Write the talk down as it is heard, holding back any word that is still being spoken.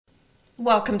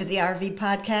Welcome to the RV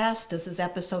Podcast. This is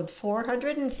episode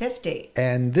 450.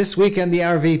 And this week on the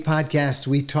RV Podcast,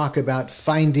 we talk about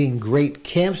finding great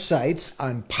campsites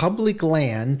on public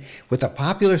land with a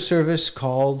popular service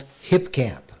called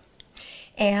Hipcamp.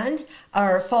 And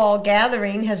our fall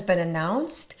gathering has been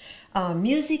announced.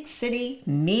 Music City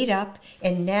Meetup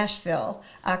in Nashville,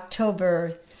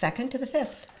 October 2nd to the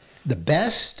 5th. The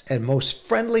best and most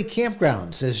friendly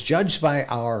campgrounds as judged by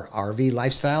our RV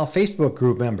Lifestyle Facebook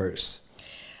group members.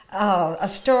 A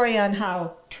story on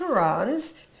how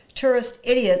tourist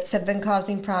idiots, have been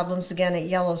causing problems again at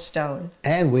Yellowstone.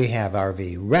 And we have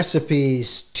RV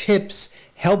recipes, tips,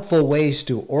 helpful ways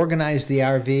to organize the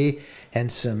RV, and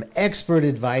some expert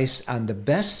advice on the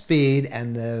best speed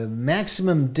and the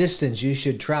maximum distance you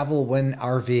should travel when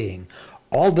RVing.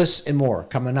 All this and more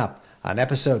coming up on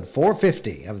episode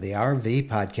 450 of the RV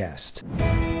Podcast.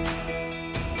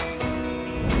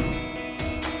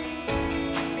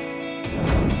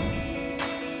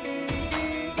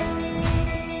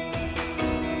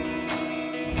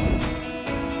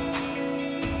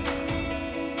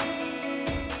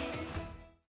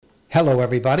 Hello,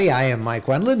 everybody. I am Mike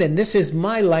Wendland, and this is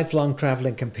my lifelong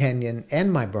traveling companion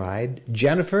and my bride,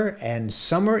 Jennifer, and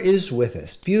summer is with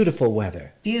us. Beautiful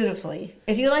weather. Beautifully.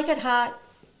 If you like it hot,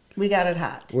 we got it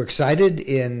hot. We're excited.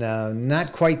 In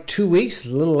not quite 2 weeks,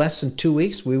 a little less than 2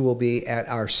 weeks, we will be at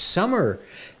our summer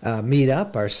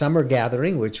meetup, our summer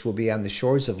gathering, which will be on the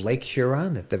shores of Lake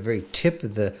Huron at the very tip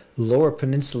of the Lower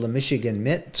Peninsula Michigan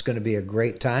Mitt. It's going to be a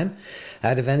great time.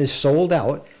 That event is sold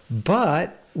out,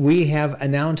 but we have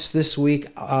announced this week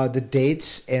the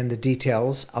dates and the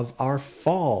details of our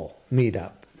fall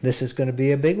meetup. This is going to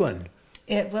be a big one.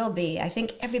 It will be. I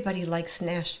think everybody likes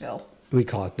Nashville. We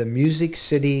call it the Music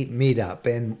City Meetup.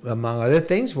 And among other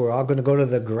things, we're all going to go to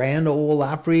the Grand Ole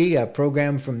Opry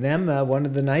program from them one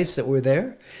of the nights that we're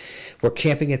there. We're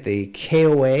camping at the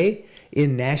KOA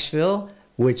in Nashville,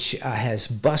 which has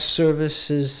bus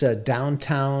services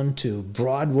downtown to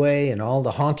Broadway and all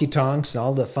the honky-tonks and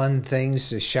all the fun things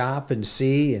to shop and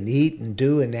see and eat and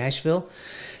do in Nashville.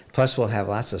 Plus, we'll have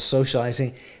lots of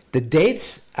socializing. The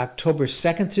dates, October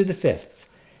 2nd through the 5th.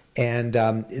 And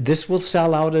this will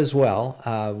sell out as well.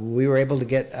 We were able to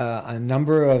get a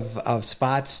number of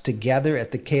spots together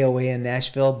at the KOA in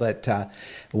Nashville, but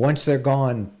once they're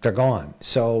gone, they're gone.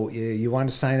 So you want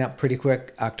to sign up pretty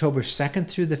quick, October 2nd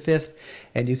through the 5th,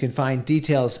 and you can find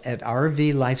details at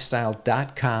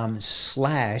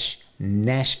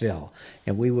rvlifestyle.com/Nashville.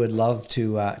 And we would love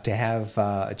to have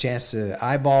a chance to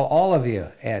eyeball all of you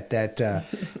at that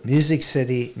Music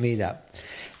City meetup.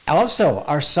 Also,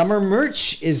 our summer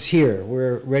merch is here.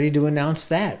 We're ready to announce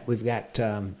that. We've got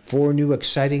 4 new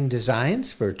exciting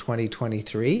designs for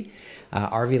 2023.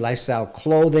 RV Lifestyle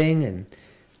clothing, and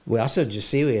we also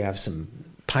we have some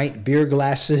pint beer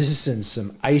glasses and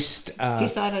some iced... You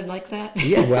thought I'd like that?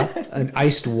 Yeah, well, an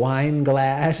iced wine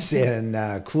glass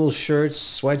and cool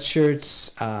shirts,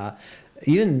 sweatshirts,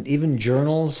 even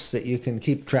journals that you can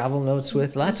keep travel notes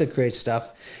with. Lots of great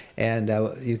stuff. And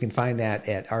you can find that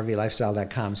at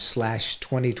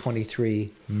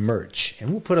rvlifestyle.com/2023merch.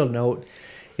 And we'll put a note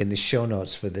in the show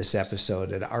notes for this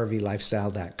episode at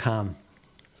rvlifestyle.com.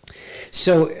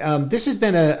 So this has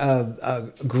been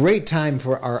a great time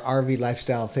for our RV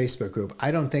Lifestyle Facebook group.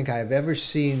 I don't think I've ever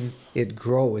seen it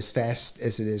grow as fast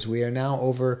as it is. We are now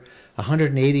over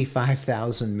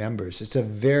 185,000 members. It's a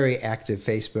very active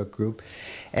Facebook group.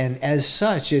 And as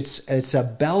such, it's a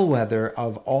bellwether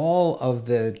of all of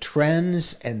the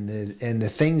trends and the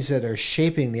things that are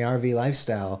shaping the RV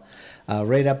lifestyle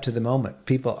right up to the moment.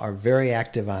 People are very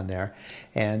active on there.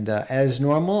 And as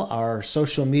normal, our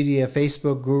social media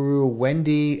Facebook guru,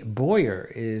 Wendy Boyer,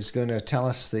 is going to tell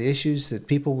us the issues that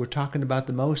people were talking about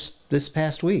the most this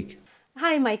past week.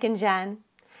 Hi, Mike and Jen.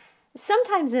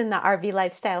 Sometimes in the RV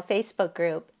Lifestyle Facebook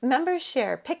group, members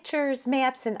share pictures,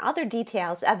 maps, and other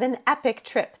details of an epic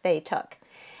trip they took.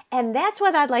 And that's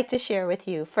what I'd like to share with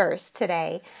you first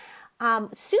today.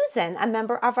 Susan, a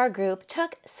member of our group,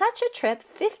 took such a trip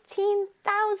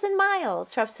 15,000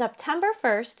 miles from September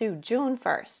 1st through June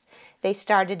 1st. They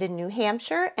started in New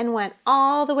Hampshire and went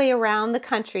all the way around the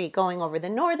country, going over the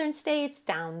northern states,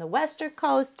 down the western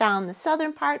coast, down the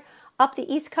southern part, up the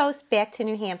east coast, back to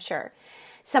New Hampshire.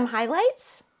 Some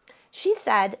highlights? She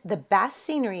said the best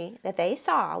scenery that they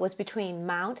saw was between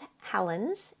Mount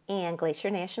Helens and Glacier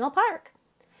National Park.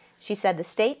 She said the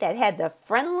state that had the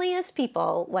friendliest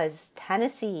people was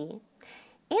Tennessee.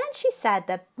 And she said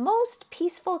the most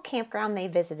peaceful campground they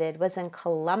visited was in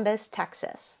Columbus,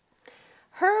 Texas.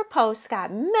 Her posts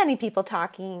got many people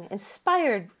talking,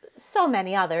 inspired so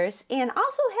many others, and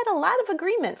also had a lot of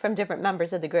agreement from different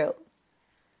members of the group.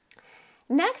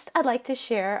 Next, I'd like to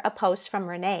share a post from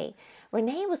Renee.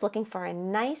 Renee was looking for a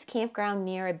nice campground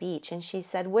near a beach, and she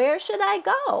said, "Where should I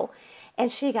go?"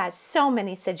 And she got so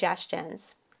many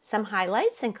suggestions. Some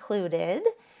highlights included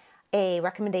a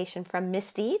recommendation from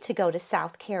Misty to go to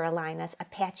South Carolina's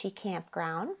Apache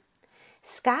Campground.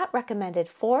 Scott recommended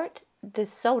Fort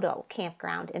DeSoto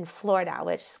Campground in Florida,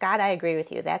 which, Scott, I agree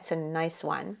with you. That's a nice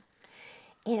one.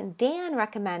 And Dan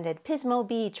recommended Pismo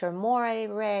Beach or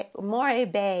Morey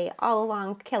Bay all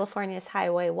along California's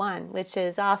Highway 1, which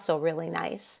is also really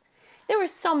nice. There were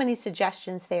so many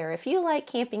suggestions there. If you like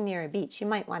camping near a beach, you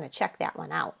might want to check that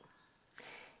one out.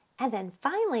 And then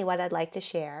finally, what I'd like to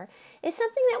share is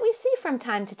something that we see from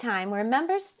time to time where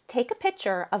members take a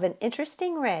picture of an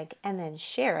interesting rig and then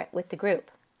share it with the group.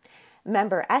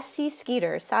 Member SC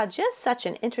Skeeter saw just such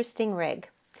an interesting rig.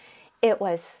 It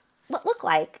was what looked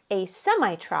like a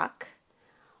semi-truck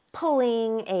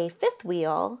pulling a fifth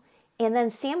wheel, and then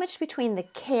sandwiched between the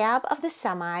cab of the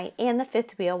semi and the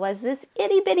fifth wheel was this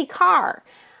itty-bitty car.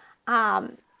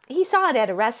 He saw it at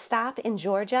a rest stop in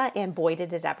Georgia, and boy,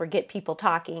 did it ever get people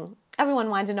talking. Everyone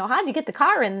wanted to know, how'd you get the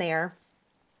car in there?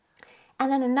 And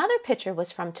then another picture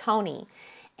was from Tony.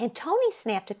 And Tony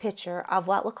snapped a picture of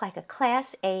what looked like a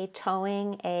Class A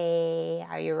towing a,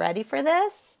 are you ready for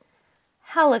this?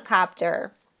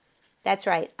 Helicopter. That's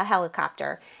right, a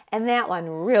helicopter. And that one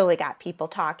really got people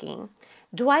talking.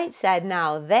 Dwight said,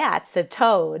 "Now that's a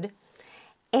toad."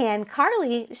 And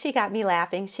Carly, she got me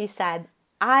laughing. She said,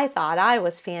 "I thought I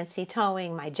was fancy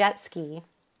towing my jet ski."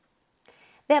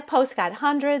 That post got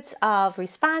hundreds of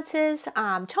responses.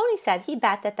 Tony said he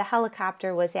bet that the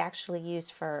helicopter was actually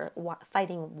used for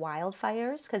fighting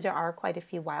wildfires, because there are quite a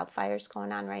few wildfires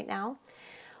going on right now.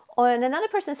 And another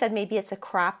person said maybe it's a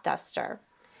crop duster.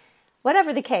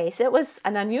 Whatever the case, it was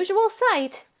an unusual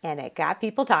sight, and it got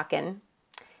people talking.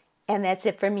 And that's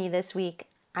it for me this week.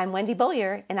 I'm Wendy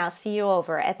Bowyer, and I'll see you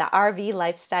over at the RV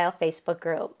Lifestyle Facebook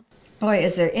group. Boy,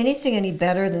 is there anything any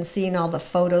better than seeing all the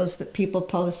photos that people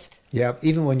post? Yep.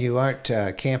 Even when you aren't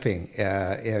camping,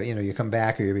 you come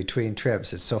back or you're between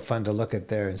trips, it's so fun to look at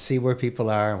there and see where people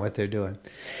are and what they're doing.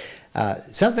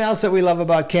 Something else that we love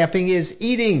about camping is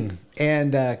eating,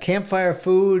 and campfire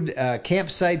food,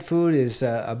 campsite food is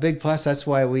a big plus. That's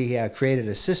why we created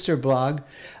a sister blog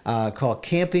called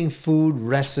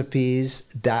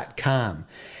campingfoodrecipes.com.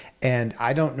 And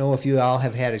I don't know if you all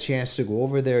have had a chance to go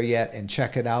over there yet and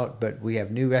check it out, but we have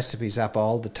new recipes up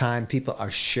all the time. People are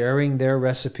sharing their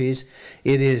recipes.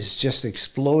 It is just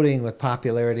exploding with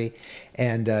popularity.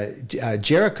 And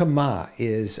Jerica Ma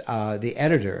is the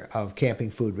editor of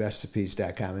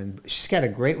campingfoodrecipes.com, and she's got a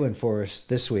great one for us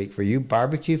this week for you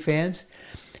barbecue fans.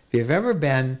 If you've ever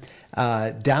been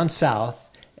down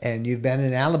south and you've been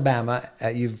in Alabama,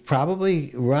 you've probably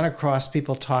run across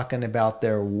people talking about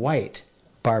their white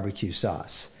barbecue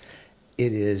sauce.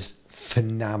 It is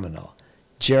phenomenal.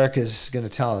 Jerica's going to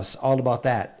tell us all about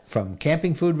that from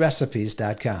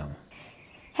campingfoodrecipes.com.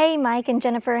 Hey Mike and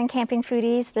Jennifer and Camping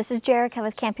Foodies, this is Jerica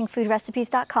with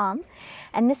campingfoodrecipes.com,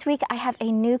 and this week I have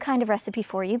a new kind of recipe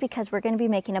for you because we're going to be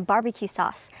making a barbecue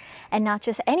sauce, and not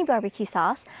just any barbecue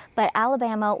sauce, but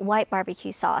Alabama white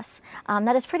barbecue sauce.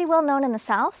 That is pretty well known in the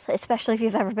South, especially if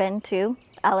you've ever been to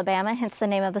Alabama, hence the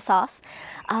name of the sauce.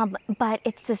 But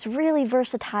it's this really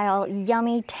versatile,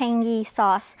 yummy, tangy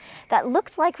sauce that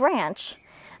looks like ranch,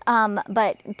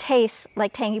 but tastes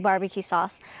like tangy barbecue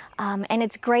sauce. And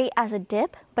it's great as a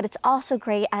dip, but it's also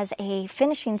great as a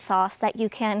finishing sauce that you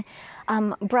can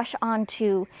brush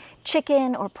onto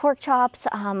chicken or pork chops,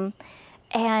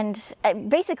 and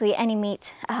basically any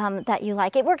meat that you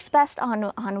like. It works best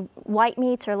on white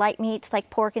meats or light meats like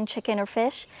pork and chicken or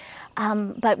fish,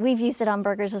 but we've used it on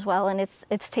burgers as well, and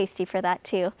it's tasty for that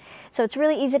too. So it's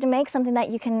really easy to make, something that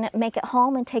you can make at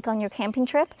home and take on your camping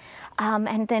trip,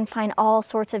 and then find all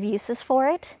sorts of uses for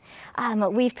it.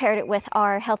 We've paired it with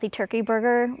our healthy turkey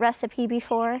burger recipe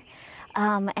before.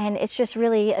 And it's just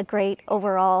really a great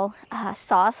overall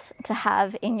sauce to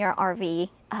have in your RV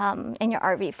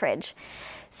fridge.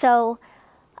 So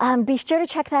be sure to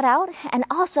check that out. And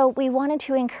also, we wanted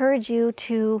to encourage you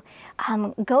to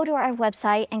go to our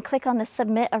website and click on the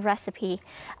Submit a Recipe.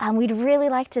 We'd really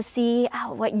like to see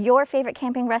what your favorite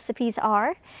camping recipes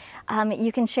are.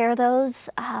 You can share those.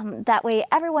 That way,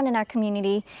 everyone in our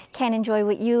community can enjoy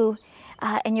what you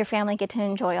and your family get to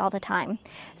enjoy all the time.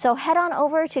 So head on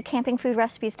over to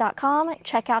campingfoodrecipes.com,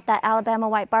 check out that Alabama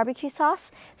white barbecue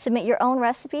sauce, submit your own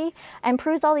recipe, and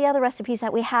peruse all the other recipes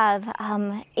that we have.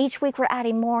 Each week we're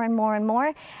adding more and more and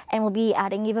more, and we'll be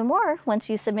adding even more once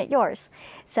you submit yours.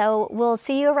 So we'll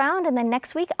see you around, and then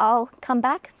next week I'll come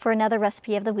back for another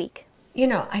recipe of the week. You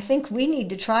know, I think we need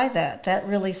to try that. That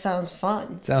really sounds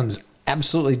fun. Sounds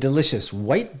absolutely delicious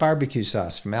white barbecue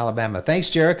sauce from Alabama. Thanks,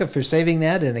 Jerica, for saving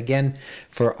that. And again,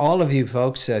 for all of you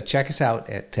folks, check us out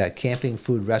at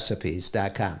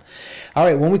campingfoodrecipes.com. All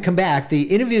right, when we come back, the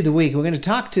interview of the week, we're going to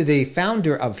talk to the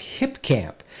founder of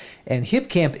Hipcamp. And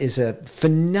Hipcamp is a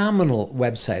phenomenal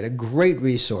website, a great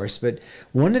resource. But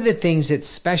one of the things it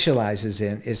specializes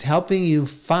in is helping you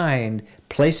find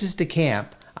places to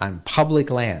camp on public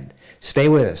land. Stay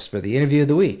with us for the interview of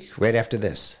the week right after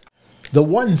this. The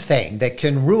one thing that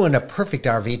can ruin a perfect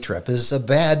RV trip is a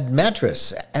bad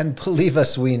mattress. And believe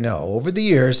us, we know. Over the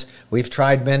years, we've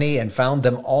tried many and found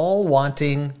them all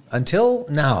wanting until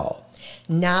now.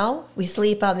 Now we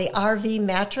sleep on the RV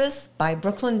mattress by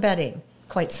Brooklyn Bedding.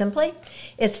 Quite simply,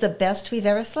 it's the best we've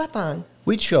ever slept on.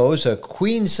 We chose a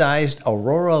queen-sized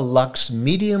Aurora Luxe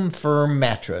medium firm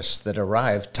mattress that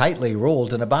arrived tightly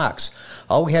rolled in a box.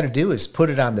 All we had to do is put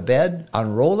it on the bed,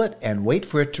 unroll it, and wait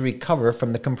for it to recover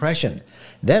from the compression.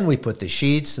 Then we put the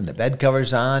sheets and the bed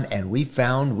covers on, and we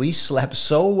found we slept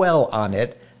so well on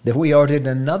it that we ordered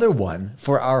another one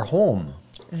for our home.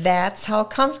 That's how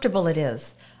comfortable it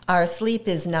is. Our sleep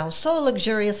is now so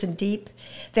luxurious and deep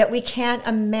that we can't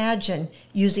imagine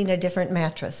using a different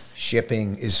mattress.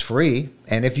 Shipping is free,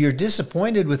 and if you're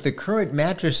disappointed with the current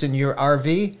mattress in your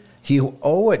RV, you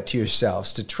owe it to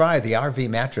yourselves to try the RV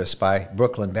mattress by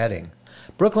Brooklyn Bedding.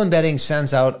 Brooklyn Bedding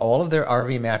sends out all of their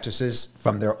RV mattresses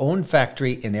from their own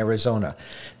factory in Arizona.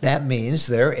 That means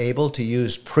they're able to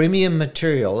use premium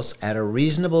materials at a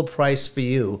reasonable price for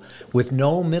you with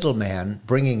no middleman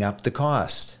bringing up the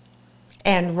cost.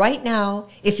 And right now,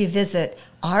 if you visit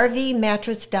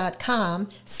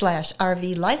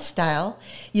rvmattress.com/rvlifestyle,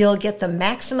 you'll get the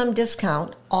maximum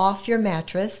discount off your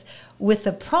mattress with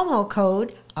the promo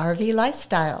code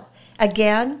RVLifestyle.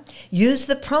 Again, use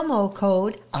the promo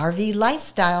code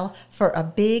RVLifestyle for a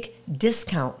big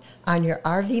discount on your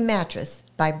RV mattress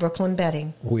by Brooklyn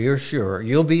Bedding. We're sure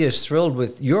you'll be as thrilled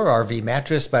with your RV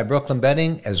mattress by Brooklyn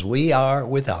Bedding as we are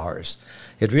with ours.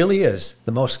 It really is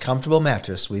the most comfortable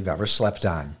mattress we've ever slept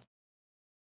on.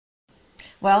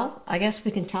 Well, I guess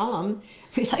we can tell them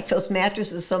we like those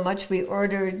mattresses so much we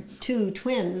ordered 2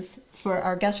 twins for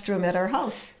our guest room at our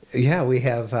house. Yeah, we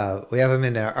have them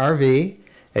in our RV,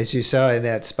 as you saw in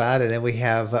that spot, and then we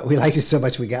liked it so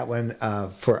much we got one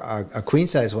for a queen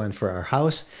size one for our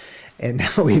house. And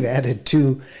now we've added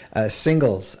 2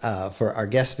 singles for our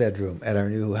guest bedroom at our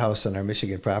new house on our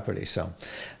Michigan property. So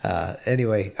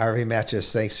anyway, RV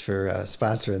Mattress, thanks for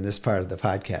sponsoring this part of the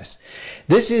podcast.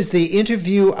 This is the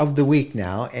interview of the week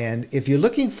now. And if you're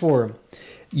looking for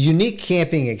unique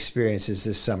camping experiences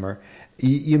this summer,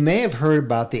 you may have heard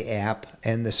about the app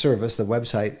and the service, the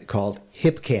website called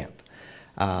Hipcamp.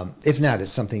 If not,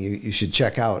 it's something you should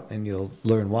check out, and you'll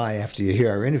learn why after you hear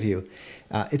our interview.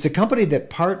 It's a company that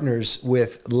partners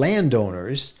with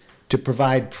landowners to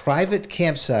provide private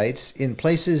campsites in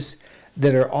places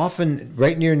that are often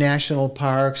right near national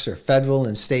parks or federal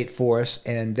and state forests,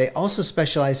 and they also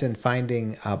specialize in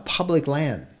finding public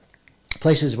land,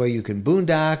 places where you can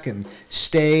boondock and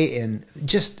stay in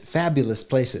just fabulous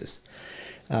places.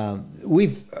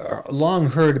 We've long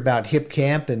heard about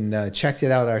Hipcamp and checked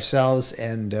it out ourselves,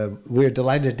 and we're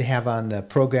delighted to have on the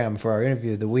program for our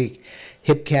interview of the week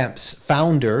Hipcamp's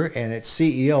founder and its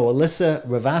CEO, Alyssa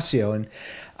Ravasio. And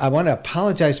I want to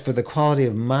apologize for the quality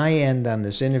of my end on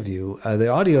this interview. The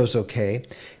audio's okay,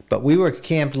 but we were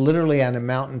camped literally on a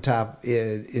mountaintop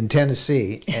in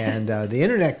Tennessee, and the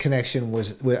internet connection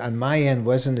was on my end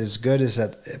wasn't as good as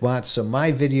it wants, so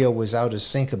my video was out of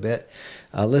sync a bit.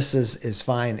 Alyssa's is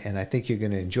fine, and I think you're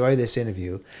going to enjoy this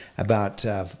interview about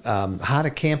how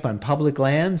to camp on public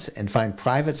lands and find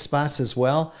private spots as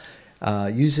well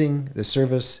using the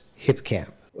service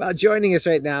Hipcamp. Well, joining us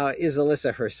right now is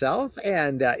Alyssa herself,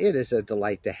 and it is a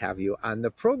delight to have you on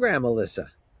the program, Alyssa.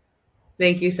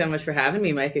 Thank you so much for having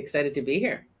me, Mike. Excited to be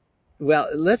here. Well,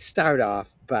 let's start off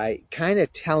by kind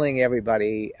of telling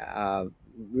everybody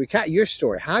your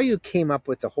story, how you came up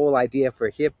with the whole idea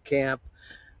for Hipcamp,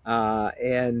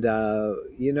 and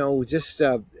just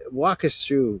walk us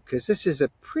through, because this is a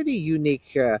pretty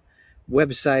unique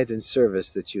website and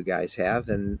service that you guys have,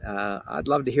 and I'd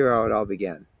love to hear how it all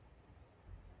began.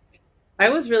 I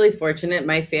was really fortunate.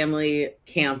 My family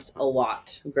camped a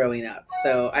lot growing up.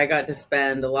 So I got to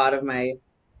spend a lot of my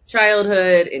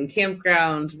childhood in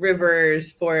campgrounds,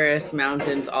 rivers, forests,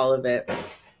 mountains, all of it.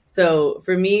 So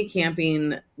for me,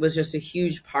 camping was just a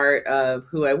huge part of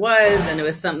who I was. And it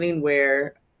was something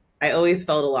where I always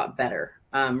felt a lot better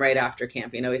right after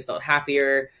camping. I always felt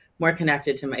happier, more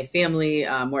connected to my family,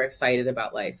 more excited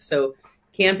about life. So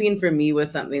camping for me was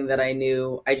something that I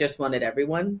knew I just wanted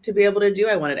everyone to be able to do.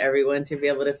 I wanted everyone to be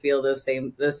able to feel those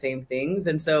same things.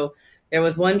 And so there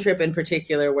was one trip in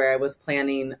particular where I was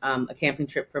planning a camping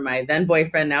trip for my then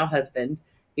boyfriend, now husband.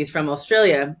 He's from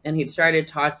Australia, and he'd started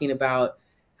talking about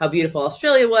how beautiful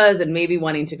Australia was and maybe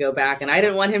wanting to go back. And I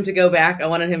didn't want him to go back. I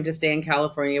wanted him to stay in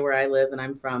California, where I live and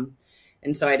I'm from.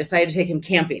 And so I decided to take him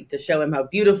camping to show him how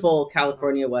beautiful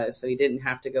California was so he didn't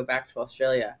have to go back to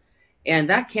Australia. And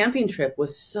that camping trip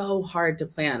was so hard to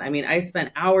plan. I mean, I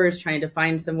spent hours trying to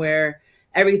find somewhere.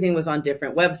 Everything was on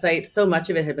different websites. So much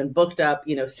of it had been booked up,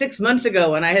 6 months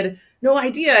ago, and I had no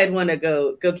idea I'd want to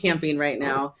go camping right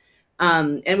now.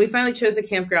 And we finally chose a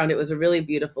campground. It was a really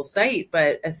beautiful site.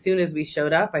 But as soon as we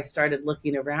showed up, I started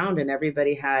looking around, and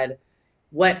everybody had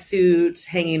wetsuits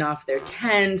hanging off their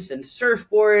tents and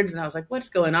surfboards. And I was like, what's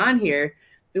going on here?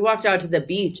 We walked out to the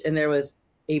beach, and there was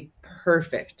a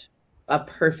perfect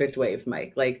wave,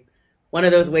 Mike. Like one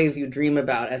of those waves you dream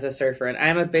about as a surfer. And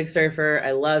I'm a big surfer.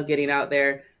 I love getting out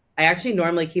there. I actually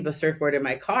normally keep a surfboard in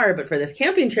my car, but for this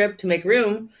camping trip to make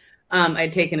room,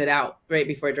 I'd taken it out right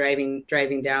before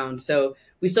driving down. So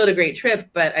we still had a great trip,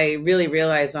 but I really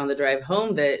realized on the drive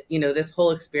home that, this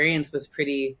whole experience was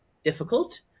pretty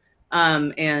difficult.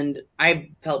 And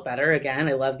I felt better again.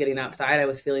 I love getting outside. I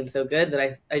was feeling so good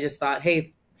that I just thought,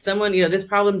 hey, someone, this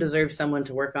problem deserves someone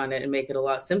to work on it and make it a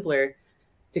lot simpler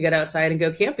to get outside and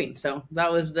go camping. So that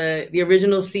was the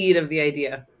original seed of the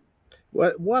idea.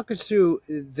 Walk us through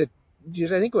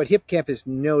because I think what Hipcamp is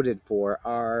noted for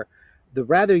are the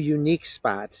rather unique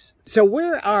spots. So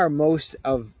where are most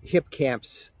of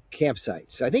Hipcamp's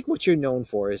campsites? I think what you're known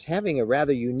for is having a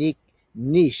rather unique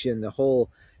niche in the whole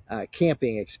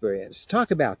camping experience.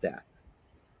 Talk about that.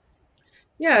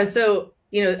 Yeah. So,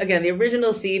 again, the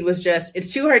original seed was just,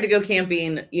 it's too hard to go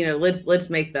camping. Let's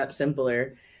make that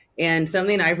simpler. And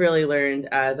something I've really learned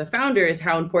as a founder is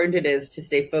how important it is to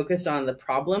stay focused on the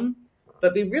problem,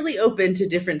 but be really open to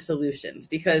different solutions.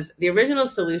 Because the original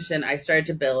solution I started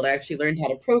to build, I actually learned how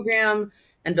to program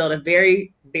and build a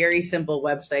very, very simple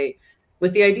website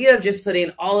with the idea of just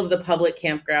putting all of the public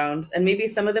campgrounds and maybe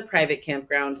some of the private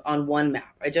campgrounds on one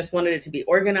map. I just wanted it to be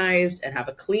organized and have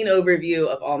a clean overview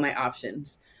of all my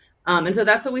options. And so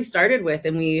that's what we started with.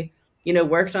 And we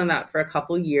worked on that for a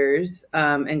couple years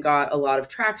and got a lot of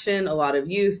traction, a lot of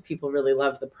use. People really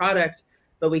loved the product,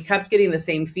 but we kept getting the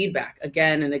same feedback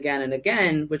again and again and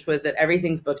again, which was that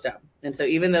everything's booked up. And so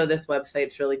even though this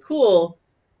website's really cool,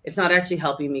 it's not actually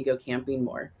helping me go camping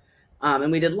more.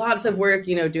 And we did lots of work,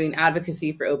 doing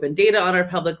advocacy for open data on our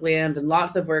public lands and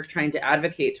lots of work trying to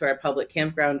advocate to our public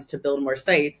campgrounds to build more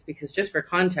sites. Because just for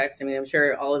context, I mean, I'm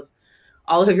sure all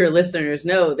of your listeners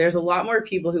know there's a lot more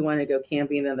people who want to go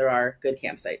camping than there are good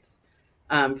campsites.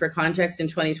 For context, in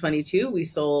 2022, we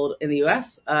sold in the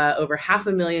US over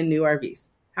 500,000 new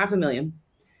RVs. 500,000.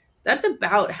 That's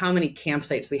about how many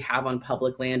campsites we have on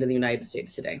public land in the United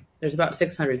States today. There's about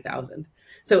 600,000.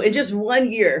 So in just 1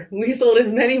 year, we sold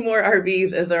as many more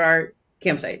RVs as there are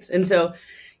campsites. And so,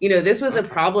 this was a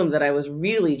problem that I was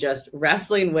really just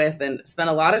wrestling with and spent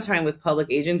a lot of time with public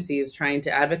agencies trying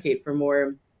to advocate for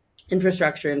more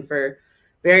infrastructure, and for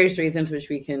various reasons, which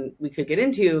we could get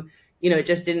into, it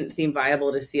just didn't seem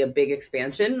viable to see a big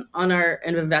expansion on an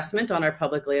investment on our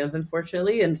public lands,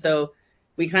 unfortunately. And so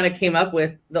we kind of came up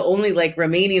with the only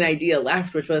remaining idea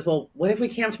left, which was, well, what if we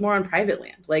camped more on private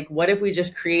land? Like, what if we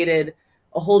just created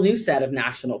a whole new set of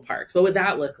national parks? What would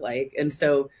that look like? And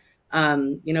so,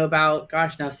 about,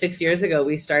 now 6 years ago,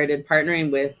 we started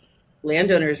partnering with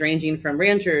landowners ranging from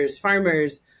ranchers,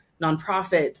 farmers,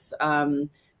 nonprofits,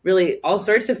 really all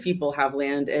sorts of people have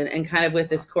land, and kind of with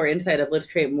this core insight of let's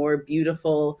create more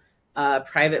beautiful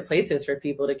private places for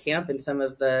people to camp in some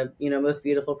of the most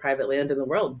beautiful private land in the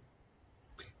world.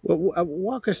 Well,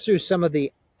 walk us through some of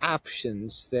the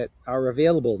options that are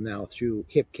available now through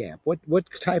Hipcamp. What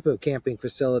type of camping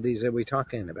facilities are we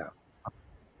talking about?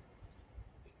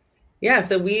 Yeah,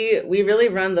 so we really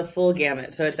run the full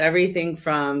gamut. So it's everything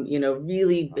from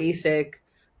really basic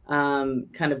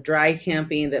kind of dry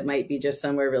camping that might be just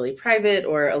somewhere really private,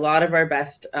 or a lot of our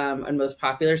best and most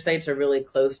popular sites are really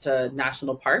close to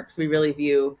national parks. We really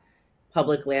view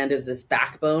public land as this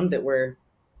backbone that we're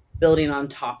building on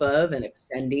top of and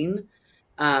extending.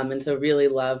 And so really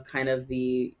love kind of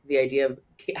the idea of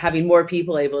having more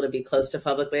people able to be close to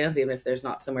public lands, even if there's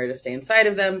not somewhere to stay inside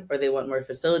of them or they want more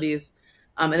facilities.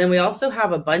 And then we also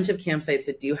have a bunch of campsites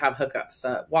that do have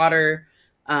hookups, water,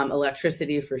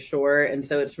 electricity for sure. And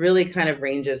so it's really kind of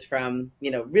ranges from,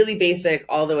 really basic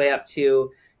all the way up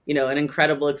to, an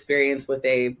incredible experience with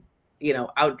a,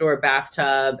 outdoor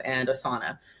bathtub and a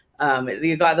sauna.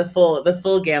 You got the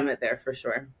full gamut there for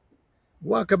sure.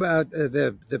 Walk about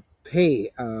the pay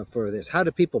for this. How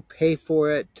do people pay for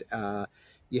it?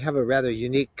 you have a rather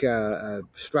unique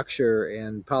structure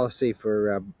and policy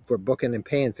for booking and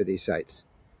paying for these sites.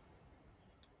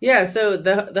 Yeah, so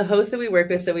the hosts that we work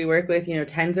with, so we work with,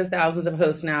 tens of thousands of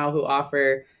hosts now who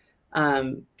offer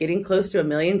getting close to 1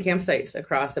 million campsites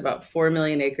across about 4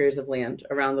 million acres of land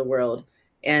around the world.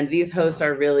 And these hosts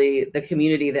are really the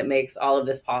community that makes all of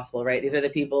this possible, right? These are the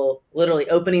people literally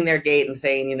opening their gate and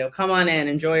saying, come on in,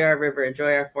 enjoy our river,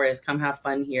 enjoy our forest, come have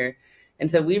fun here.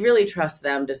 And so we really trust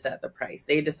them to set the price.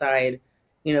 They decide,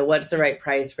 what's the right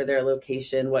price for their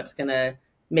location, what's going to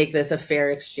make this a fair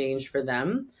exchange for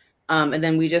them. And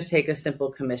then we just take a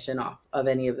simple commission off of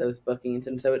any of those bookings.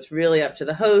 And so it's really up to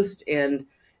the host and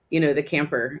the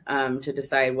camper to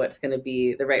decide what's going to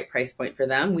be the right price point for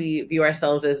them. We view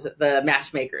ourselves as the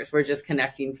matchmakers. We're just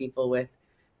connecting people with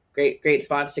great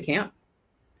spots to camp.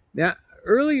 Now,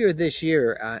 earlier this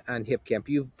year on Hipcamp,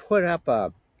 you put up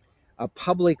a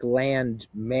public land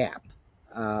map.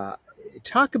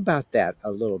 Talk about that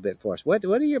a little bit for us. What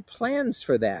are your plans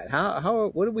for that?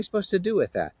 What are we supposed to do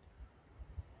with that?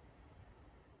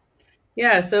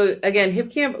 Yeah, so again,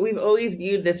 Hipcamp, we've always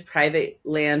viewed this private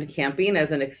land camping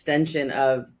as an extension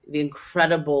of the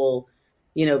incredible,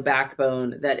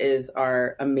 backbone that is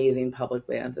our amazing public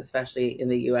lands, especially in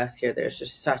the US here. There's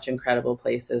just such incredible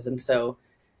places. And so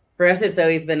for us, it's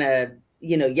always been a,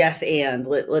 yes, and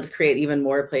let's create even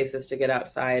more places to get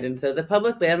outside. And so the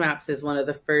public land maps is one of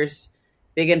the first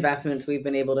big investments we've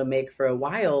been able to make for a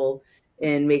while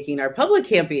in making our public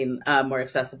camping more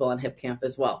accessible on Hipcamp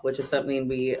as well, which is something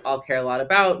we all care a lot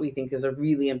about. We think is a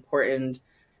really important,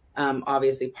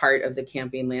 obviously, part of the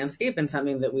camping landscape and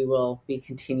something that we will be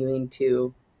continuing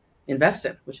to invest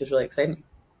in, which is really exciting.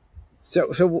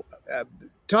 So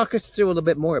talk us through a little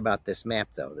bit more about this map,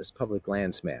 though, this public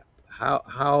lands map.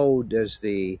 How does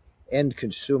the end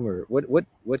consumer,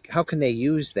 how can they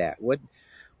use that?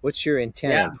 What's your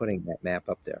intent on putting that map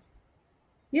up there?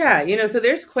 Yeah, so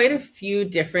there's quite a few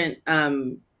different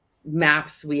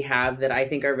maps we have that I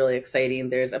think are really exciting.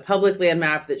 There's a public land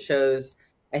map that shows,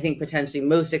 I think, potentially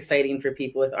most exciting for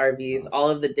people with RVs, all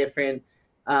of the different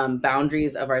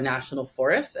boundaries of our national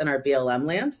forests and our BLM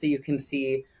land. So you can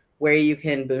see where you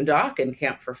can boondock and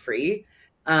camp for free.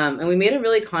 And we made a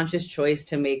really conscious choice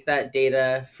to make that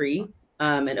data free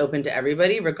and open to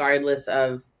everybody, regardless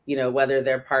of, whether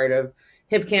they're part of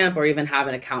Hipcamp or even have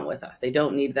an account with us. They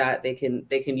don't need that. They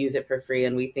can use it for free.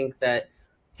 And we think that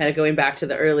kind of going back to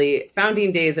the early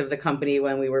founding days of the company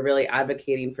when we were really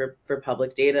advocating for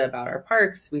public data about our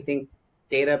parks, we think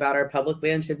data about our public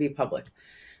land should be public.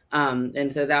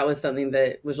 And so that was something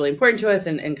that was really important to us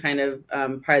and kind of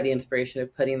part of the inspiration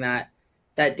of putting that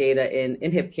data in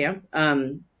Hipcamp.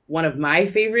 One of my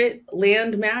favorite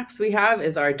land maps we have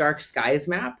is our Dark Skies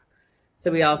map. So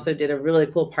we also did a really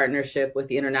cool partnership with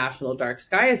the International Dark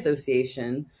Sky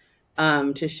Association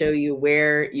to show you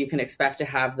where you can expect to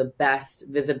have the best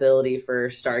visibility for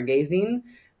stargazing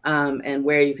and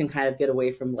where you can kind of get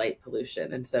away from light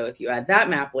pollution. And so if you add that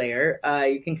map layer,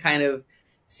 you can kind of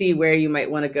see where you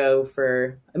might want to go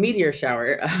for a meteor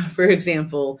shower, for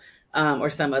example,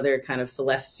 or some other kind of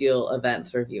celestial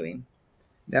events or viewing.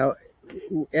 Now,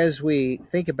 as we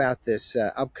think about this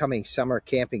upcoming summer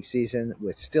camping season,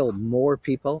 with still more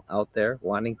people out there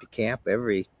wanting to camp,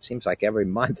 seems like every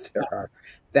month there are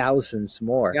thousands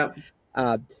more. Yep.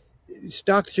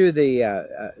 Talk through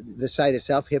the site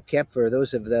itself, Hipcamp, for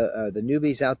those of the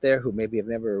newbies out there who maybe have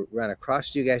never run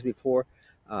across you guys before.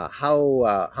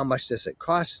 How much does it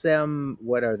cost them?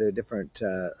 What are the different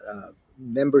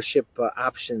membership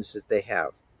options that they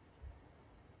have?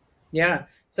 Yeah.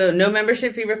 So no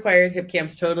membership fee required.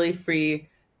 Hipcamp's totally free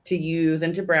to use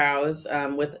and to browse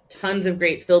with tons of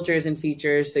great filters and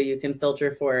features. So you can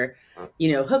filter for,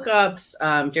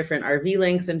 hookups, different RV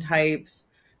lengths and types,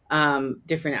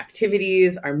 different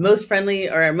activities. Our most friendly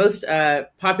or our most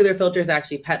popular filter is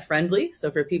actually pet friendly. So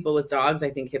for people with dogs, I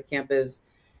think Hipcamp is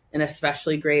an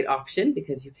especially great option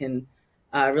because you can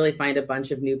really find a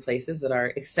bunch of new places that are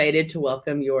excited to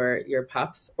welcome your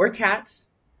pups or cats.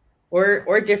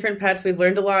 Or different pets. We've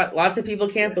learned a lot. Lots of people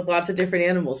camp with lots of different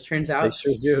animals, turns out. They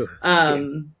sure do.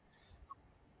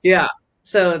 Yeah.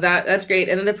 So that's great.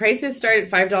 And then the prices start at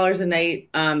 $5 a night.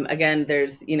 Again,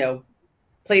 there's,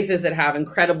 places that have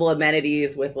incredible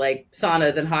amenities with like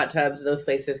saunas and hot tubs. Those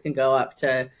places can go up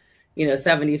to,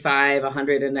 75,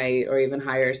 100 a night or even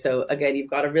higher. So again, you've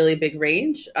got a really big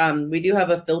range. We do have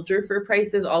a filter for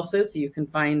prices also. So you can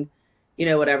find,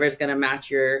 whatever is going to match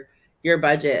your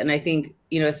budget. And I think,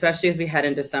 especially as we head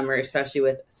into summer, especially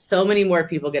with so many more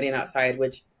people getting outside,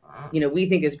 which, we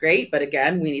think is great. But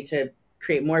again, we need to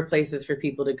create more places for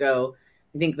people to go.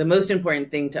 I think the most important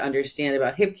thing to understand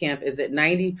about Hipcamp is that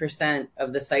 90%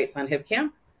 of the sites on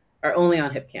Hipcamp are only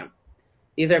on Hipcamp.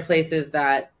 These are places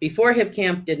that before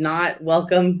Hipcamp did not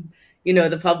welcome,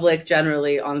 the public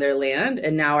generally on their land,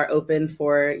 and now are open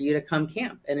for you to come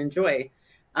camp and enjoy.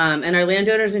 And our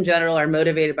landowners in general are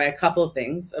motivated by a couple of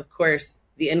things. Of course,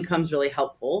 the income's really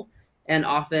helpful and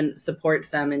often supports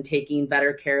them in taking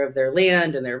better care of their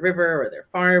land and their river or their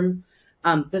farm.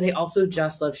 But they also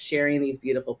just love sharing these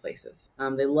beautiful places.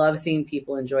 They love seeing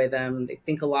people enjoy them. They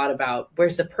think a lot about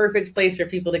where's the perfect place for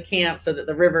people to camp so that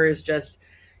the river is just,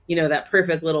 that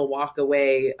perfect little walk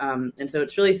away. And so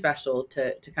it's really special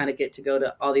to kind of get to go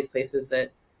to all these places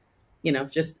that,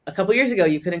 just a couple years ago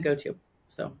you couldn't go to.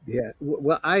 So yeah,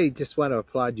 well, I just want to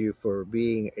applaud you for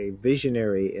being a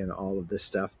visionary in all of this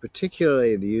stuff,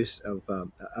 particularly the use of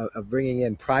bringing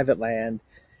in private land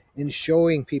and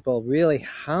showing people really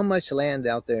how much land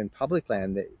out there in public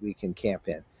land that we can camp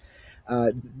in.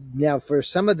 Now, for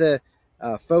some of the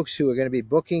folks who are going to be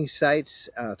booking sites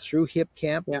through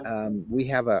Hipcamp, yeah. We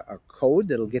have a code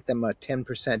that'll get them a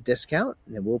 10% discount,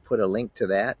 and we'll put a link to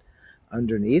that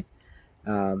underneath.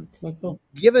 Cool.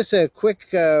 Give us a quick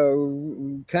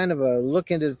kind of a look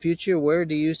into the future. Where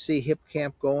do you see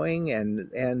Hipcamp going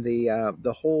and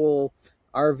the whole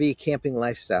RV camping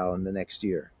lifestyle in the next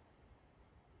year?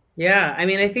 Yeah, I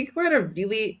mean, I think we're at a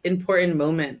really important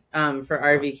moment for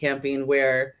RV camping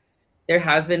where there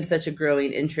has been such a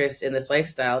growing interest in this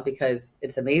lifestyle because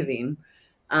it's amazing.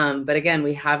 But again,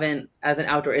 we haven't, as an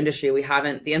outdoor industry,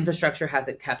 the infrastructure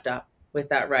hasn't kept up with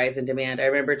that rise in demand. I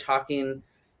remember talking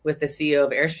with the CEO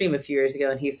of Airstream a few years ago,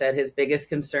 and he said his biggest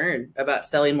concern about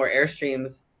selling more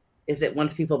Airstreams is that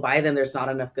once people buy them, there's not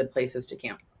enough good places to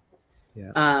camp.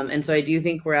 Yeah. And so I do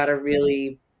think we're at a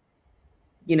really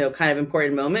kind of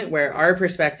important moment where our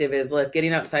perspective is, look,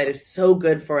 getting outside is so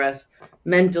good for us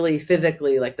mentally,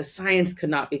 physically, like the science could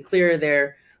not be clearer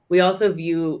there. We also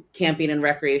view camping and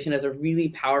recreation as a really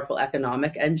powerful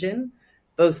economic engine,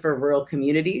 both for rural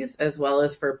communities as well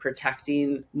as for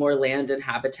protecting more land and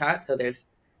habitat. So there's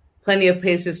plenty of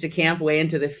places to camp way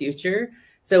into the future.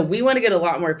 So we want to get a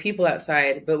lot more people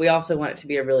outside, but we also want it to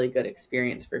be a really good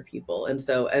experience for people. And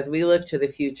so as we look to the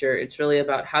future, it's really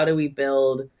about how do we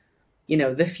build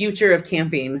the future of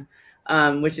camping,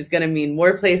 which is going to mean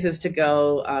more places to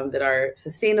go that are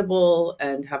sustainable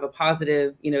and have a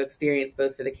positive, experience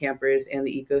both for the campers and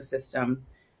the ecosystem.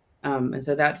 And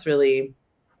so that's really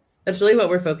what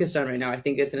we're focused on right now. I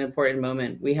think it's an important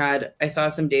moment. I saw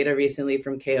some data recently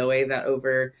from KOA that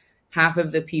over half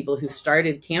of the people who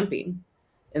started camping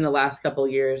in the last couple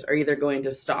of years are either going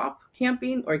to stop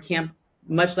camping or camp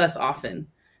much less often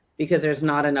because there's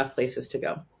not enough places to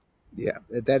go. Yeah,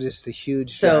 that is the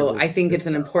huge. So I think it's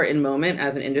an important moment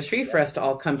as an industry for us to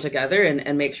all come together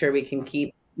and make sure we can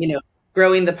keep,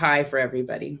 growing the pie for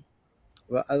everybody.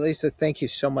 Well, Elisa, thank you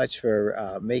so much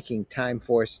for making time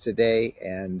for us today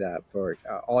and for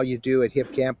all you do at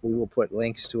Hipcamp. We will put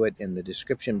links to it in the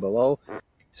description below.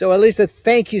 So, Elisa,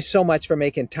 thank you so much for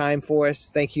making time for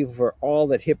us. Thank you for all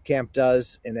that Hipcamp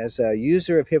does. And as a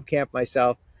user of Hipcamp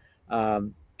myself,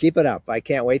 keep it up. I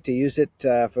can't wait to use it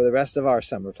for the rest of our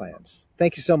summer plans.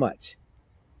 Thank you so much.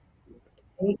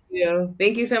 Thank you.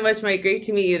 Thank you so much, Mike. Great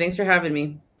to meet you. Thanks for having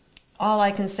me. All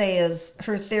I can say is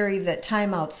her theory that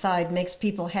time outside makes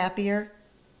people happier,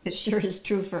 it sure is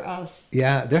true for us.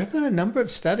 Yeah, there have been a number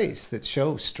of studies that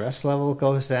show stress level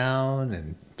goes down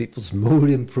and people's mood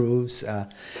improves.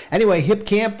 Anyway,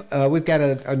 Hipcamp, we've got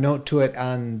a note to it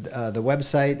on the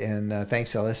website, and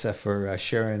thanks, Alyssa, for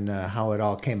sharing how it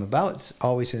all came about. It's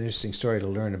always an interesting story to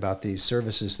learn about these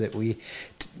services that we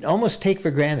almost take for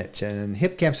granted, and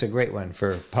Hipcamp's a great one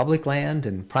for public land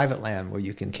and private land where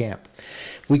you can camp.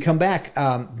 We come back,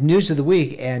 news of the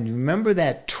week, and remember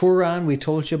that Turon we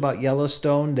told you about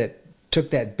Yellowstone that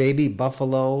took that baby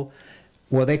buffalo?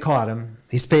 Well, they caught him.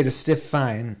 He's paid a stiff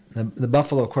fine. The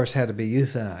buffalo, of course, had to be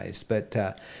euthanized. But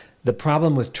the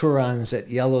problem with Turons at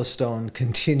Yellowstone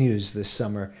continues this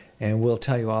summer, and we'll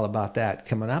tell you all about that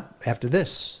coming up after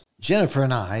this. Jennifer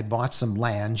and I bought some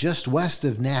land just west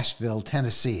of Nashville,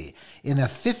 Tennessee, in a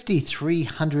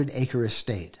 5,300-acre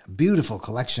estate, a beautiful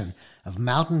collection of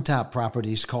mountaintop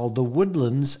properties called the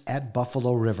Woodlands at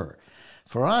Buffalo River.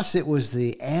 For us, it was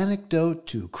the antidote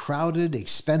to crowded,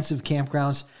 expensive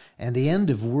campgrounds and the end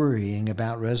of worrying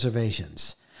about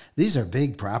reservations. These are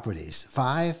big properties,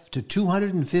 5 to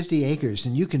 250 acres,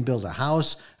 and you can build a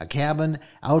house, a cabin,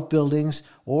 outbuildings,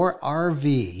 or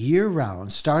RV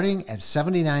year-round starting at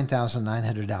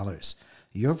 $79,900.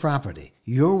 Your property,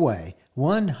 your way,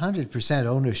 100%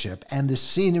 ownership, and the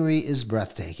scenery is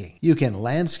breathtaking. You can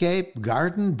landscape,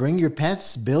 garden, bring your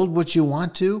pets, build what you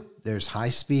want to. There's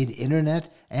high-speed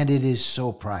internet, and it is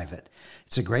so private.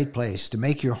 It's a great place to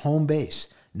make your home base.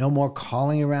 No more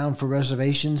calling around for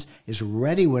reservations. It's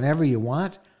ready whenever you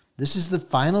want. This is the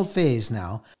final phase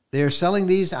now. They are selling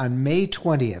these on May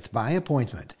 20th by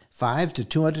appointment. 5 to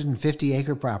 250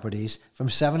 acre properties from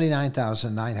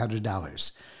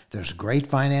 $79,900. There's great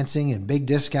financing and big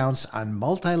discounts on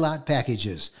multi-lot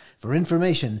packages. For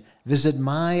information, visit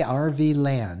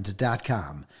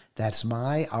myrvland.com. That's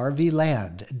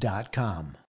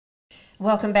myrvland.com.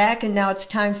 Welcome back, and now it's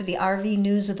time for the RV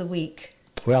News of the Week.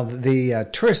 Well, the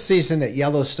tourist season at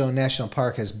Yellowstone National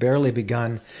Park has barely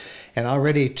begun, and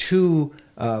already two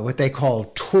what they call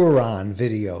touron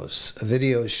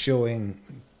videos showing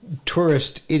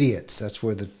tourist idiots. That's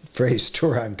where the phrase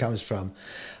touron comes from.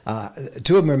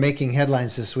 Two of them are making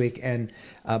headlines this week, and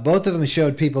both of them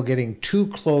showed people getting too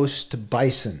close to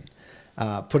bison,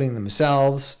 putting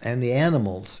themselves and the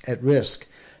animals at risk.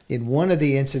 In one of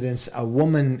the incidents, a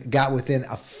woman got within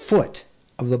a foot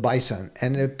of the bison,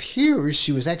 and it appears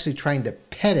she was actually trying to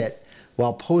pet it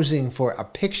while posing for a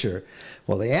picture.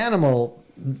 Well, the animal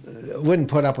wouldn't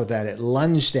put up with that. It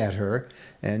lunged at her,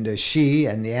 and she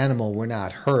and the animal were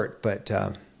not hurt, but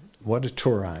what a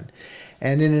touron.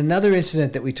 And in another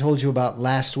incident that we told you about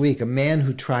last week, a man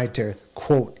who tried to,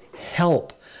 quote,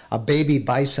 help a baby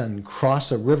bison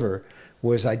cross a river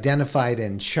was identified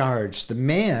and charged. The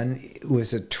man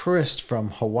was a tourist from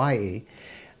Hawaii.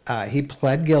 He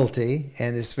pled guilty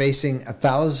and is facing a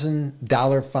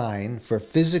 $1,000 fine for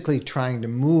physically trying to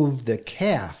move the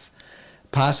calf,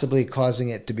 possibly causing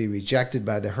it to be rejected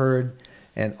by the herd,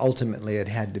 and ultimately it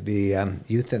had to be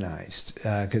euthanized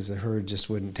because the herd just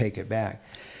wouldn't take it back.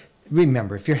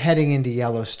 Remember, if you're heading into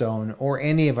Yellowstone or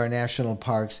any of our national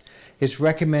parks, it's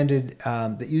recommended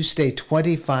that you stay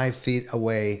 25 feet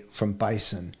away from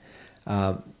bison.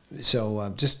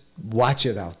 So just watch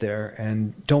it out there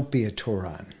and don't be a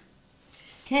touron.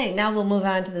 Okay, now we'll move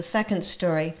on to the second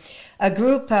story. A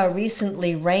group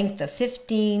recently ranked the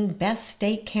 15 best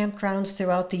state campgrounds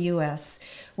throughout the U.S.,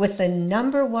 with the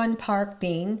number one park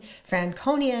being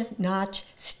Franconia Notch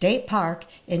State Park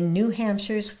in New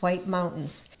Hampshire's White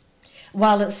Mountains.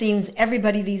 While it seems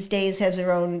everybody these days has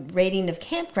their own rating of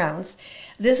campgrounds,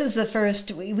 this is the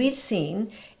first we've seen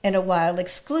in a while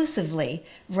exclusively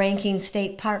ranking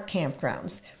state park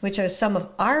campgrounds, which are some of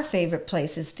our favorite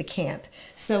places to camp.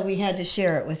 So we had to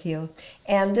share it with you.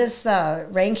 And this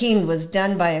ranking was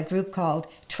done by a group called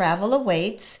Travel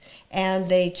Awaits, and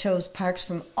they chose parks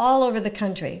from all over the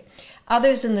country.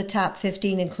 Others in the top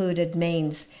 15 included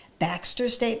Maine's Baxter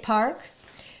State Park,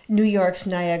 New York's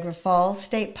Niagara Falls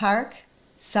State Park,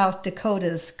 South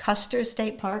Dakota's Custer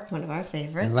State Park, one of our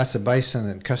favorites. And lots of bison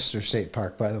at Custer State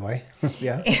Park, by the way.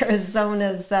 Yeah.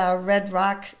 Arizona's Red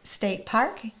Rock State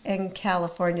Park, and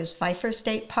California's Pfeiffer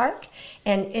State Park,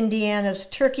 and Indiana's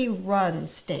Turkey Run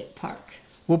State Park.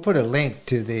 We'll put a link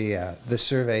to the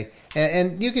survey.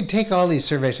 And you can take all these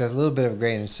surveys with a little bit of a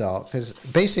grain of salt, because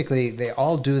basically they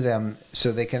all do them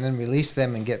so they can then release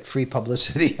them and get free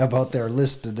publicity about their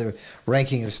list of the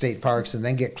ranking of state parks and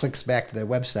then get clicks back to their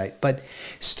website. But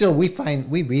still, we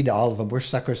read all of them. We're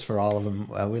suckers for all of them.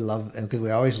 We love them because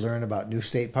we always learn about new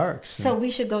state parks. So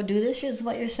we should go do this, is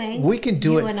what you're saying? We can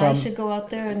do it from... You and I should go out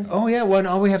there and all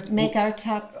we have to make our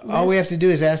top list? All we have to do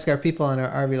is ask our people on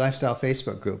our RV Lifestyle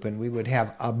Facebook group, and we would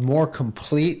have a more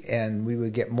complete, and we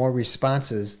would get more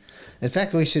responses. In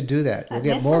fact, we should do that. We'll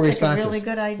get more responses. Like a really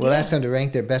good idea. We'll ask them to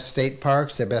rank their best state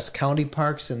parks, their best county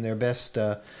parks, and their best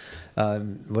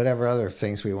whatever other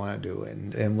things we want to do,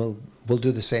 and we'll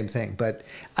do the same thing. But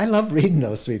I love reading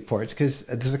those reports because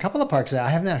there's a couple of parks that I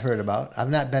have not heard about. I've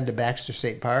not been to Baxter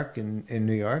State Park in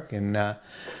New York, and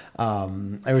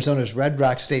Arizona's Red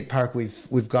Rock State Park.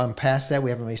 We've gone past that.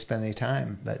 We haven't really spent any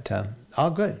time, but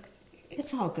all good.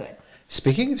 It's all good.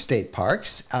 Speaking of state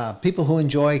parks, people who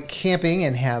enjoy camping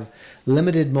and have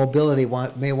limited mobility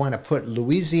may want to put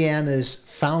Louisiana's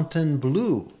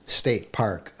Fontainebleau State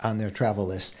Park on their travel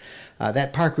list.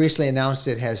 That park recently announced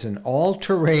it has an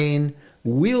all-terrain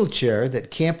wheelchair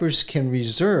that campers can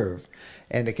reserve,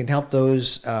 and it can help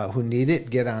those who need it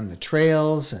get on the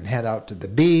trails and head out to the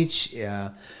beach.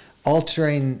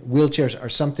 All-terrain wheelchairs are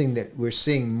something that we're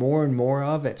seeing more and more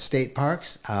of at state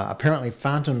parks. Apparently,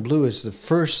 Fontainebleau is the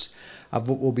first of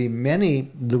what will be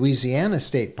many Louisiana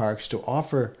state parks to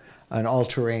offer an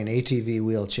all-terrain ATV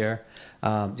wheelchair.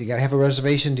 You got to have a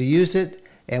reservation to use it,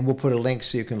 and we'll put a link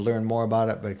so you can learn more about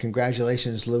it. But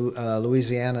congratulations,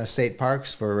 Louisiana State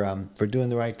Parks, for doing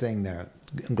the right thing there.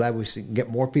 I'm glad we can get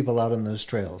more people out on those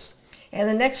trails. And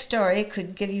the next story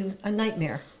could give you a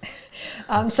nightmare.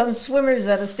 Some swimmers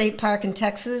at a state park in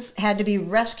Texas had to be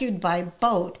rescued by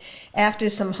boat after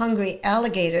some hungry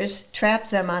alligators trapped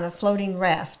them on a floating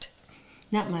raft.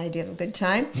 Not my idea of a good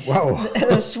time. Whoa.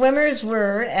 The swimmers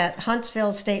were at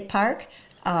Huntsville State Park,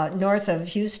 north of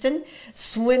Houston,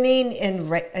 swimming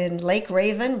in Lake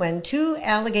Raven when 2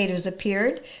 alligators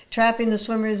appeared, trapping the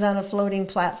swimmers on a floating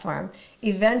platform.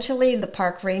 Eventually, the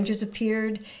park rangers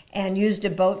appeared and used a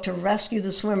boat to rescue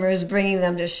the swimmers, bringing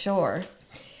them to shore.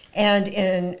 And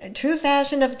in true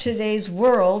fashion of today's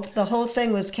world, the whole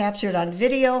thing was captured on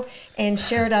video and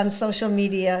shared on social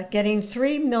media, getting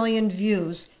 3 million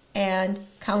views and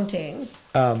counting.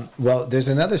 Well, there's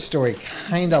another story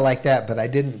kind of like that, but I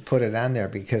didn't put it on there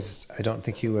because I don't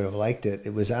think you would have liked it.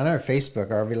 It was on our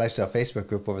Facebook, our RV Lifestyle Facebook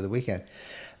group over the weekend.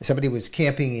 Somebody was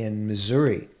camping in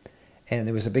Missouri, and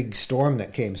there was a big storm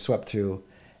that swept through,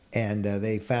 and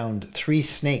they found 3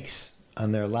 snakes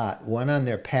on their lot, one on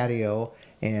their patio,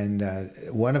 and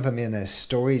one of them in a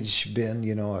storage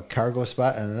bin, a cargo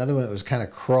spot, and another one that was kind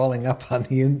of crawling up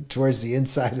on towards the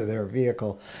inside of their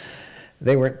vehicle.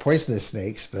 They weren't poisonous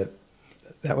snakes, but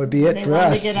that would be it for us. They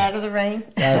wanted to get out of the rain.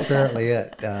 That's apparently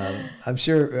it. I'm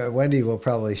sure Wendy will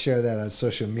probably share that on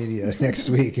social media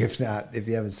next week, if you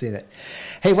haven't seen it.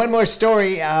 Hey, one more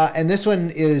story, and this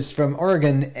one is from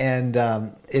Oregon, and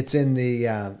it's in the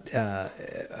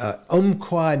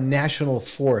Umpqua National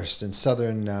Forest in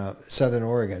southern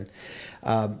Oregon.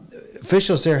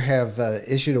 Officials there have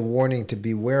issued a warning to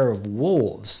beware of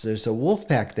wolves. There's a wolf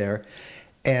pack there.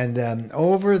 And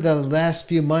over the last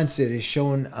few months, it has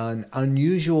shown an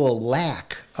unusual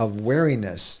lack of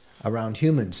wariness around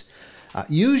humans.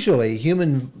 Usually,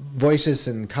 human voices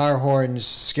and car horns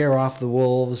scare off the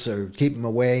wolves or keep them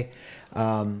away.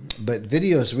 But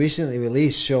videos recently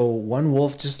released show one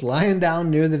wolf just lying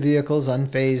down near the vehicles,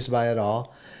 unfazed by it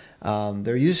all.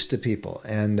 They're used to people.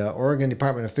 And Oregon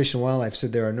Department of Fish and Wildlife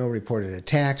said there are no reported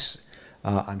attacks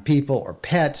on people or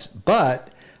pets,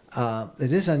 but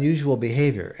it is unusual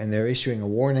behavior, and they're issuing a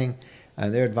warning.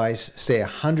 Their advice: stay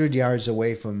 100 yards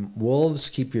away from wolves,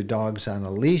 keep your dogs on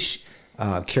a leash,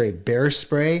 carry bear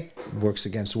spray, works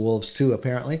against wolves too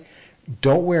apparently.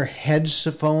 Don't wear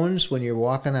headphones when you're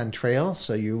walking on trail,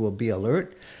 so you will be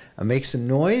alert. Make some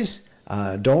noise,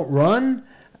 don't run,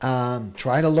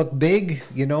 try to look big.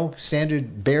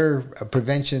 Standard bear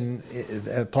prevention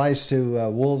applies to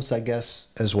wolves, I guess,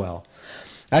 as well.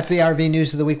 That's the RV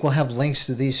News of the Week. We'll have links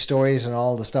to these stories and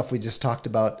all the stuff we just talked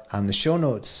about on the show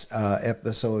notes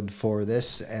episode for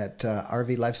this at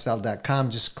rvlifestyle.com.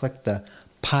 Just click the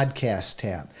podcast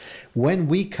tab. When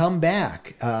we come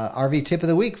back, RV Tip of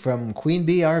the Week from Queen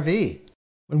Bee RV.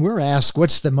 When we're asked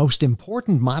what's the most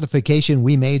important modification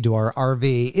we made to our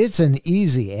RV, it's an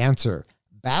easy answer.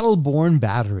 Battle-Born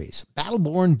batteries.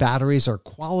 Battle-Born batteries are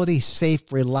quality, safe,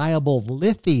 reliable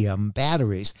lithium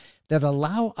batteries that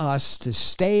allow us to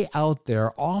stay out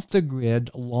there off the grid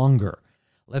longer.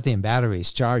 Lithium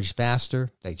batteries charge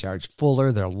faster, they charge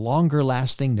fuller, they're longer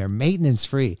lasting, they're maintenance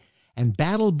free, and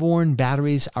Battle-Born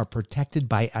batteries are protected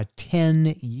by a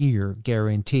 10-year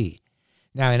guarantee.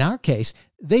 Now in our case,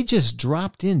 they just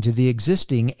dropped into the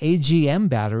existing AGM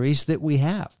batteries that we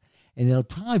have, and they'll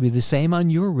probably be the same on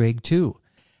your rig too.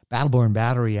 Battle-Born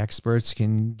battery experts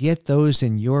can get those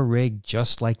in your rig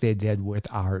just like they did with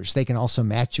ours. They can also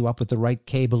match you up with the right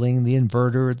cabling, the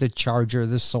inverter, the charger,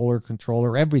 the solar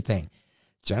controller, everything.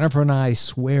 Jennifer and I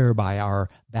swear by our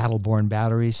Battle-Born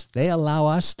batteries. They allow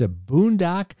us to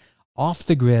boondock off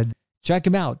the grid. Check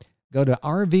them out. Go to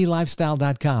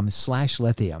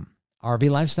rvlifestyle.com/lithium.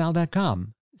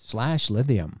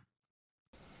 rvlifestyle.com/lithium.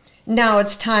 Now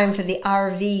it's time for the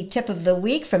RV Tip of the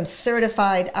Week from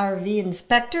Certified RV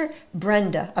Inspector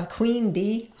Brenda of Queen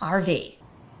Bee RV.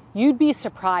 You'd be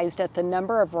surprised at the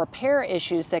number of repair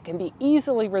issues that can be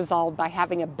easily resolved by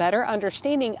having a better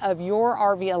understanding of your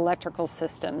RV electrical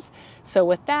systems. So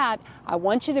with that, I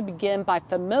want you to begin by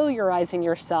familiarizing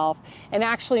yourself and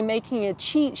actually making a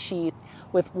cheat sheet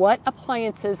with what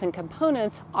appliances and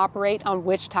components operate on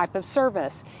which type of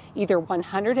service, either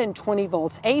 120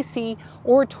 volts AC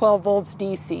or 12 volts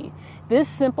DC. This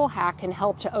simple hack can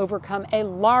help to overcome a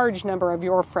large number of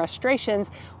your frustrations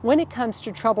when it comes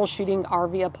to troubleshooting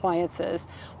RV appliances.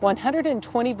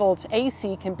 120 volts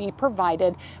AC can be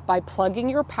provided by plugging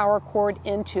your power cord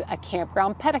into a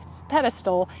campground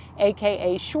pedestal,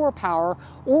 aka shore power,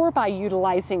 or by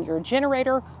utilizing your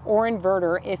generator or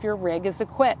inverter if your rig is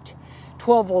equipped.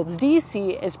 12 volts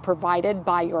DC is provided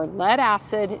by your lead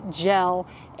acid, gel,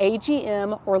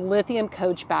 AGM, or lithium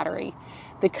coach battery.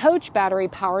 The coach battery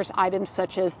powers items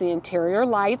such as the interior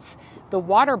lights, the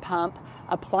water pump,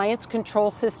 appliance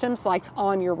control systems like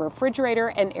on your refrigerator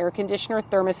and air conditioner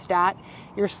thermostat,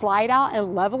 your slide out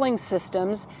and leveling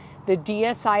systems, the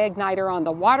DSI igniter on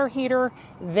the water heater,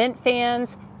 vent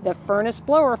fans, the furnace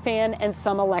blower fan, and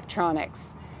some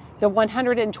electronics. The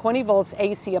 120 volts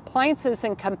AC appliances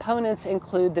and components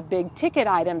include the big ticket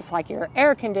items like your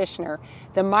air conditioner,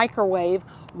 the microwave,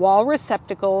 wall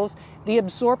receptacles, the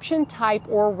absorption type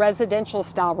or residential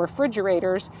style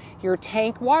refrigerators, your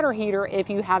tank water heater if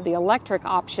you have the electric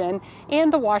option,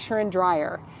 and the washer and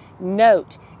dryer.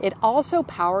 Note, it also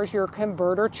powers your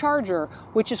converter charger,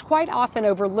 which is quite often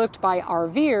overlooked by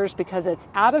RVers because it's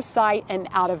out of sight and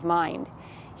out of mind.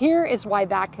 Here is why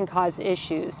that can cause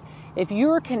issues. If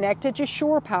you are connected to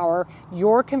shore power,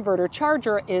 your converter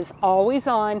charger is always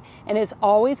on and is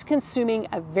always consuming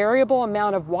a variable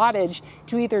amount of wattage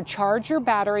to either charge your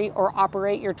battery or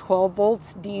operate your 12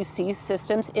 volts DC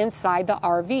systems inside the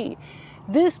RV.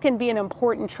 This can be an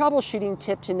important troubleshooting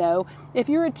tip to know if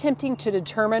you're attempting to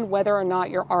determine whether or not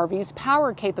your RV's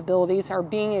power capabilities are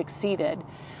being exceeded.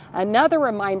 Another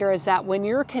reminder is that when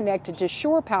you're connected to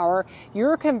shore power,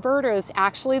 your converter is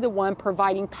actually the one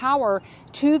providing power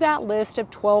to that list of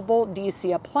 12 volt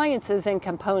DC appliances and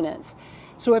components.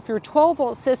 So if your 12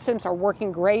 volt systems are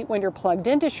working great when you're plugged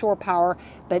into shore power,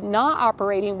 but not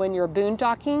operating when you're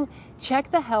boondocking,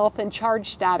 check the health and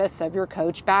charge status of your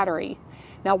coach battery.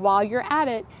 Now, while you're at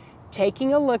it,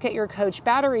 taking a look at your coach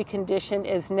battery condition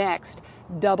is next.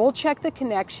 Double check the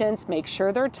connections, make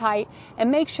sure they're tight, and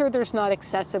make sure there's not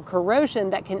excessive corrosion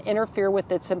that can interfere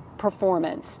with its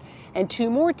performance. And 2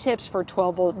 more tips for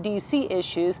 12 volt DC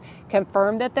issues: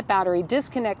 confirm that the battery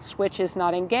disconnect switch is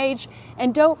not engaged,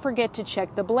 and don't forget to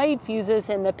check the blade fuses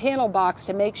in the panel box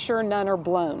to make sure none are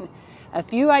blown. A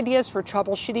few ideas for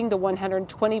troubleshooting the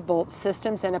 120 volt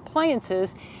systems and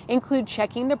appliances include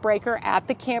checking the breaker at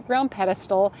the campground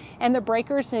pedestal and the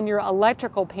breakers in your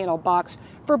electrical panel box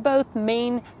for both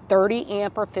main 30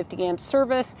 amp or 50 amp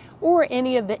service or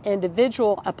any of the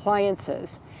individual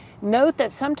appliances. Note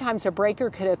that sometimes a breaker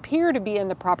could appear to be in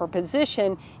the proper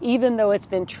position even though it's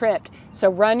been tripped, so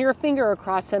run your finger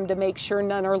across them to make sure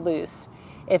none are loose.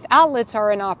 If outlets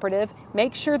are inoperative,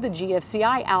 make sure the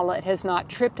GFCI outlet has not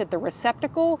tripped at the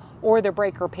receptacle or the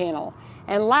breaker panel.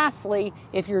 And lastly,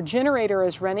 if your generator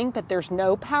is running but there's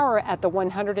no power at the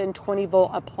 120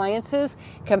 volt appliances,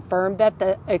 confirm that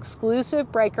the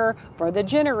exclusive breaker for the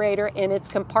generator in its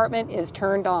compartment is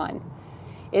turned on.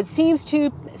 It seems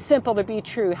too simple to be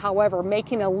true. However,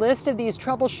 making a list of these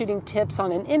troubleshooting tips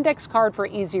on an index card for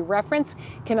easy reference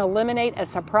can eliminate a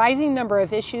surprising number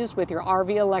of issues with your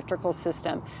RV electrical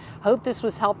system. Hope this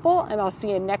was helpful, and I'll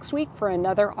see you next week for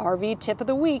another RV tip of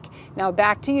the week. Now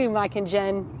back to you, Mike and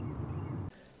Jen.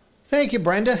 Thank you,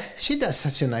 Brenda. She does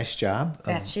such a nice job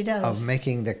She does. of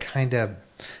making the kind of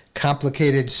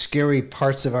complicated, scary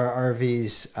parts of our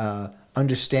RVs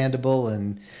understandable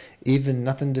and even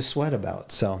nothing to sweat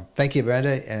about. So thank you,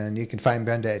 Brenda, and you can find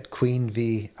Brenda at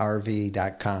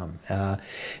queenvrv.com.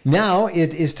 Now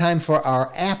it is time for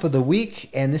our app of the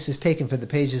week, and this is taken from the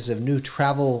pages of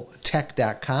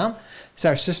newtraveltech.com. It's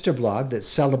our sister blog that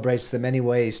celebrates the many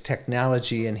ways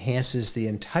technology enhances the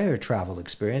entire travel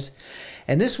experience.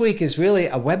 And this week is really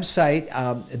a website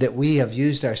that we have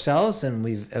used ourselves, and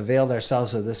we've availed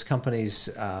ourselves of this company's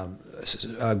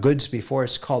goods before.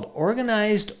 It's called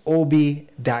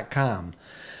organizedobi.com.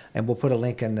 And we'll put a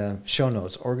link in the show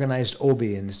notes. Organized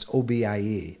Obi, and it's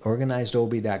OBIE,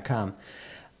 organizedobi.com.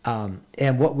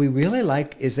 And what we really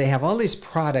like is they have all these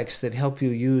products that help you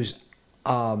use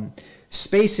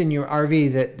space in your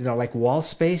RV that, like wall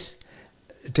space,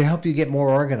 to help you get more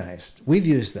organized. We've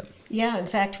used them. Yeah, in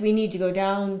fact, we need to go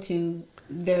down to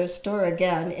their store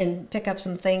again and pick up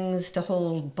some things to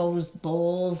hold Bo's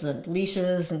bowls and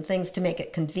leashes and things to make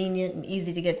it convenient and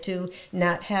easy to get to,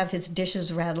 not have his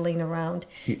dishes rattling around.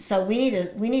 So we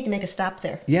need to make a stop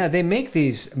there. Yeah, they make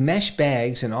these mesh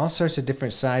bags in all sorts of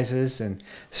different sizes and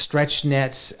stretch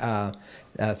nets,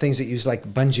 things that use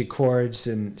like bungee cords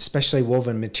and specially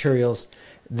woven materials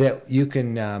that you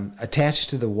can attach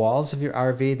to the walls of your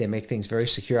RV. They make things very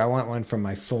secure. I want one from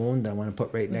my phone that I want to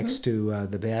put right next to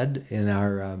the bed in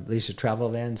our Leisure Travel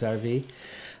Vans RV.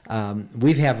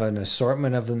 We have an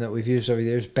assortment of them that we've used over the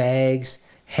years: bags,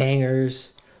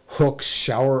 hangers, hooks,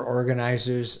 shower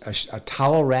organizers, a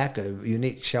towel rack, a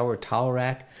unique shower towel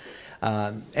rack.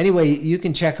 Anyway, you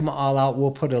can check them all out.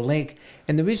 We'll put a link.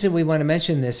 And the reason we want to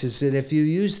mention this is that if you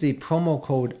use the promo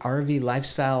code RV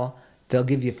Lifestyle, they'll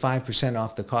give you 5%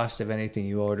 off the cost of anything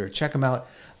you order. Check them out,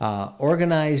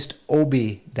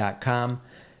 organizedobi.com.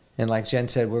 And like Jen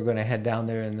said, we're going to head down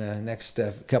there in the next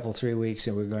 3 weeks,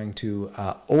 and we're going to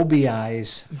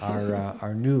OBI's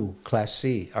our new Class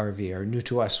C RV, our new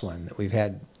to us one that we've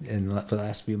had for the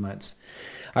last few months.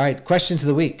 All right, questions of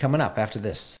the week coming up after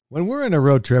this. When we're on a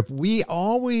road trip, we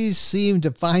always seem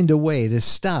to find a way to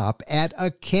stop at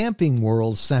a Camping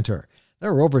World center.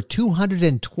 There are over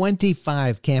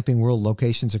 225 Camping World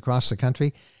locations across the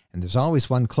country, and there's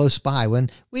always one close by when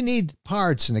we need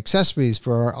parts and accessories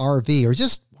for our RV or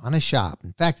just want to shop.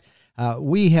 In fact,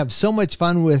 we have so much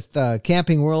fun with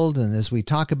Camping World, and as we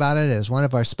talk about it as one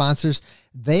of our sponsors,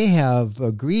 they have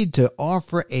agreed to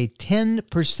offer a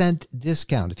 10%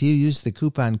 discount if you use the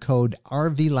coupon code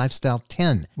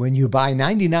RVLifestyle10 when you buy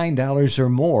 $99 or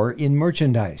more in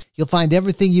merchandise. You'll find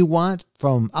everything you want,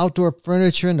 from outdoor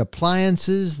furniture and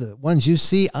appliances, the ones you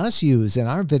see us use in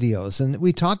our videos and that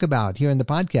we talk about here in the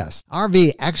podcast.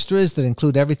 RV extras that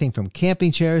include everything from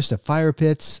camping chairs to fire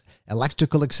pits,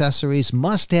 electrical accessories,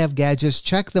 must-have gadgets.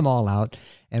 Check them all out.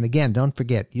 And again, don't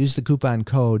forget, use the coupon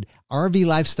code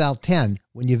RVLifestyle10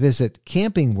 when you visit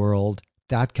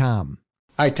campingworld.com.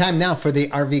 All right, time now for the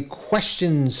RV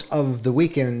questions of the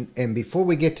week. And before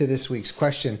we get to this week's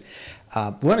question,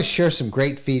 we want to share some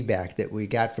great feedback that we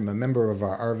got from a member of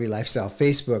our RV Lifestyle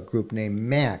Facebook group named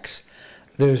Max.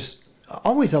 There's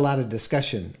always a lot of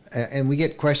discussion, and we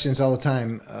get questions all the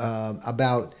time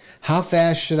about how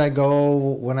fast should I go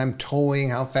when I'm towing,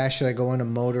 how fast should I go in a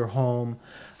motor home,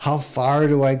 how far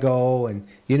do I go? And,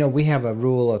 we have a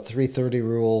rule, a 3:30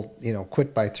 rule,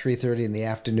 quit by 3:30 in the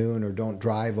afternoon or don't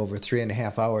drive over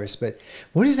 3.5 hours. But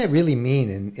what does that really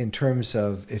mean in terms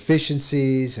of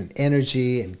efficiencies and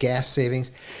energy and gas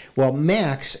savings? Well,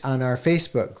 Max on our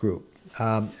Facebook group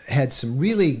had some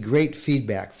really great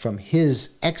feedback from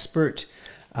his expert.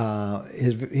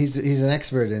 He's an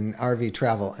expert in RV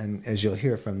travel, and as you'll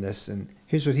hear from this, and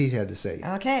here's what he had to say.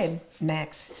 Okay,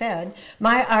 Max said,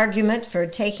 my argument for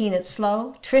taking it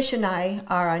slow, Trish and I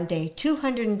are on day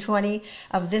 220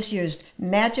 of this year's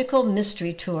Magical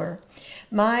Mystery Tour.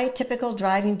 My typical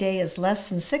driving day is less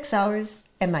than 6 hours,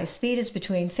 and my speed is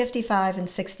between 55 and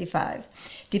 65,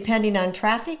 depending on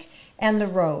traffic and the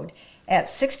road. At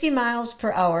 60 miles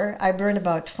per hour, I burn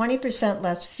about 20%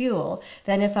 less fuel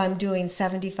than if I'm doing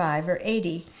 75 or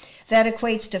 80. That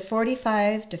equates to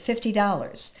 $45 to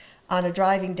 $50 on a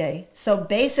driving day, so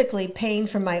basically paying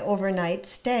for my overnight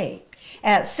stay.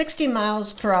 At 60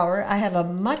 miles per hour, I have a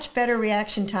much better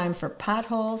reaction time for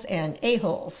potholes and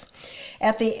a-holes.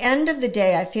 At the end of the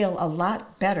day, I feel a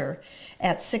lot better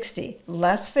at 60,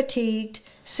 less fatigued.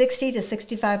 60 to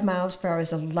 65 miles per hour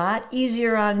is a lot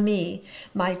easier on me,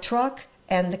 my truck,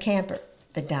 and the camper.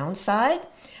 The downside?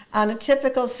 On a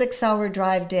typical 6-hour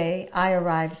drive day, I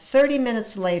arrive 30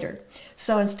 minutes later.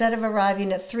 So instead of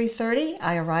arriving at 3:30,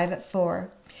 I arrive at 4.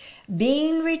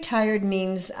 Being retired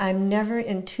means I'm never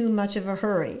in too much of a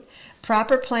hurry.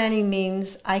 Proper planning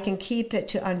means I can keep it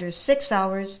to under 6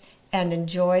 hours and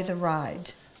enjoy the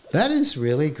ride. That is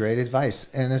really great advice.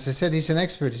 And as I said, he's an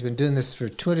expert. He's been doing this for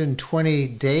 220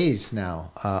 days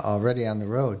now already on the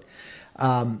road.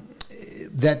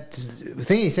 That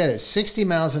thing he said, at 60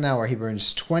 miles an hour, he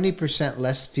burns 20%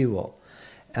 less fuel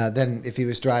than if he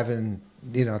was driving,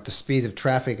 at the speed of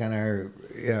traffic on our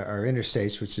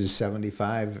interstates, which is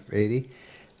 75, 80.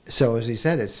 So as he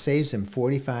said, it saves him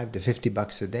 $45 to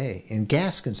 $50 a day in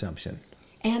gas consumption.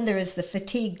 And there is the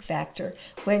fatigue factor.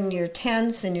 When you're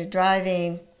tense and you're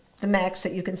driving the max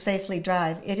that you can safely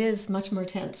drive, it is much more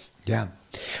tense. Yeah.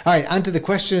 All right, on to the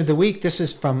question of the week. This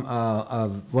is from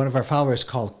one of our followers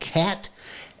called Kat.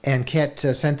 And Kat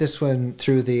sent this one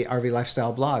through the RV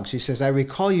Lifestyle blog. She says, I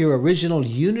recall your original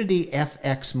Unity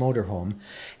FX motorhome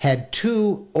had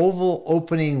 2 oval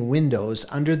opening windows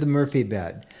under the Murphy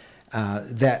bed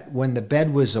that, when the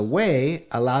bed was away,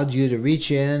 allowed you to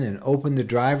reach in and open the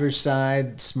driver's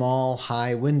side small,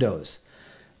 high windows.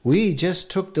 We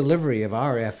just took delivery of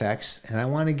our FX, and I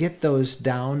want to get those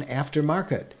down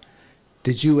aftermarket.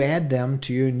 Did you add them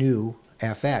to your new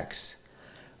FX?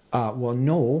 Well,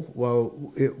 no.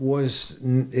 Well,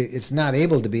 it's not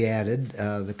able to be added.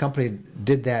 The company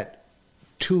did that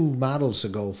 2 models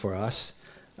ago for us.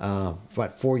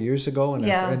 4 years ago?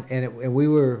 And we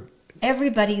were...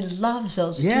 Everybody loves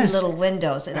those Yes. 2 little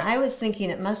windows. And I was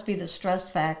thinking it must be the stress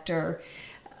factor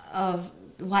of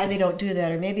why they don't do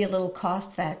that, or maybe a little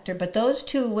cost factor. But those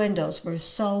 2 windows were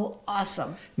so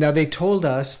awesome. Now, they told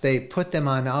us they put them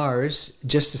on ours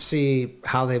just to see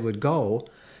how they would go.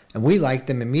 And we liked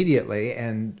them immediately.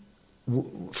 And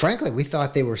frankly, we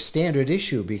thought they were standard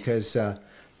issue because,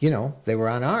 they were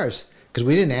on ours. Because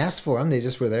we didn't ask for them. They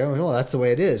just were there. Well, that's the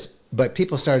way it is. But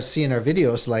people started seeing our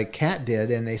videos like Kat did,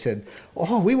 and they said,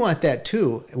 oh, we want that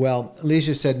too. Well,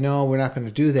 Leisure said, no, we're not going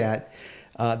to do that.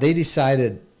 They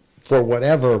decided, for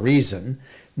whatever reason,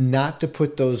 not to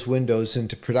put those windows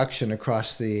into production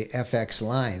across the FX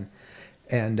line.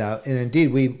 And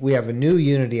indeed, we have a new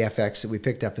Unity FX that we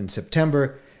picked up in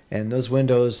September. and those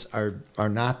windows are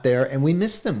not there, and we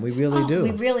miss them. We really do.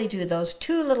 We really do. Those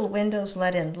two little windows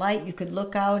let in light. You could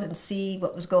look out and see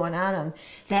what was going on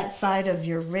that side of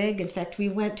your rig. In fact, we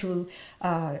went to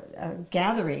a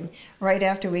gathering right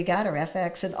after we got our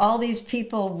FX, and all these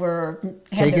people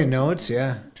had taking notes,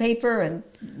 yeah, paper and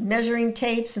measuring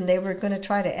tapes, and they were going to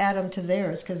try to add them to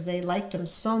theirs because they liked them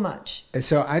so much.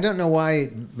 So I don't know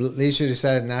why Leisure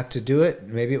decided not to do it.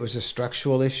 Maybe it was a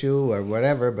structural issue or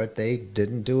whatever, but they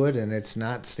didn't do it, and it's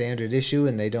not standard issue,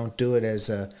 and they don't do it as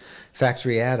a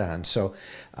factory add-on. So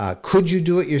could you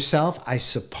do it yourself? I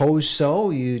suppose so.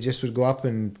 You just would go up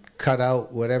and cut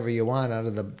out whatever you want out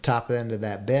of the top end of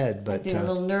that bed. But I'd be a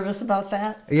little nervous about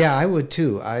that. Yeah, I would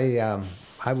too. I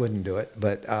wouldn't do it,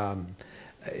 but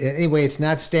anyway, it's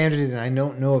not standard, and I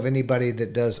don't know of anybody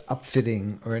that does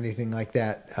upfitting or anything like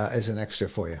that as an extra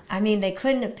for you. I mean, they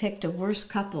couldn't have picked a worse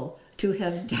couple to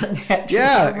have done that to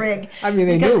Yeah, the rig. I mean,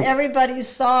 they because knew. Everybody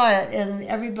saw it, and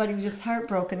everybody was just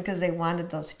heartbroken because they wanted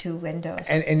those two windows.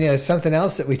 And something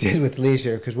else that we did with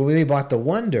Leisure, because when we bought the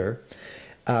Wonder,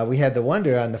 we had the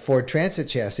Wonder on the Ford Transit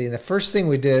chassis, and the first thing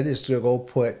we did is to go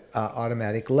put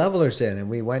automatic levelers in, and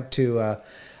we went to a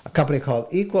company called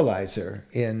Equalizer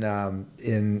in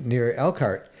near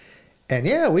Elkhart, and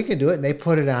yeah, we can do it. And they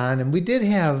put it on, and we did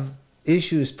have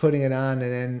issues putting it on,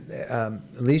 and then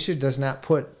Leisure does not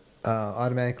put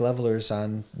automatic levelers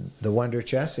on the Wonder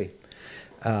chassis,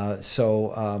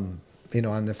 so on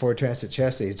the Ford Transit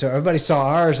chassis. So everybody saw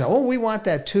ours, and we want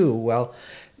that too. Well,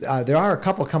 there are a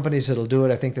couple of companies that'll do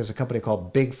it. I think there's a company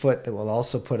called Bigfoot that will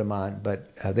also put them on,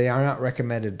 but they are not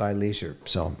recommended by Leisure.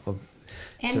 So.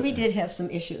 And we did have some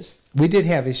issues. We did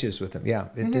have issues with them. Yeah,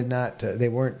 it did not. They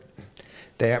weren't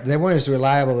as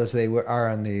reliable as they are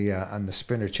on the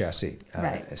Sprinter chassis.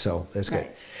 Right. So that's good.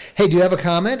 Right. Hey, do you have a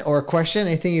comment or a question?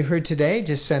 Anything you heard today?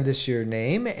 Just send us your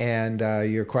name and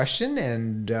your question,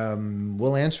 and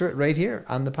we'll answer it right here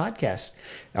on the podcast.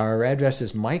 Our address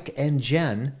is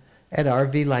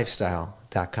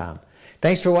mikeandjen@rvlifestyle.com.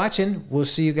 Thanks for watching. We'll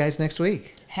see you guys next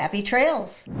week. Happy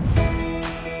trails.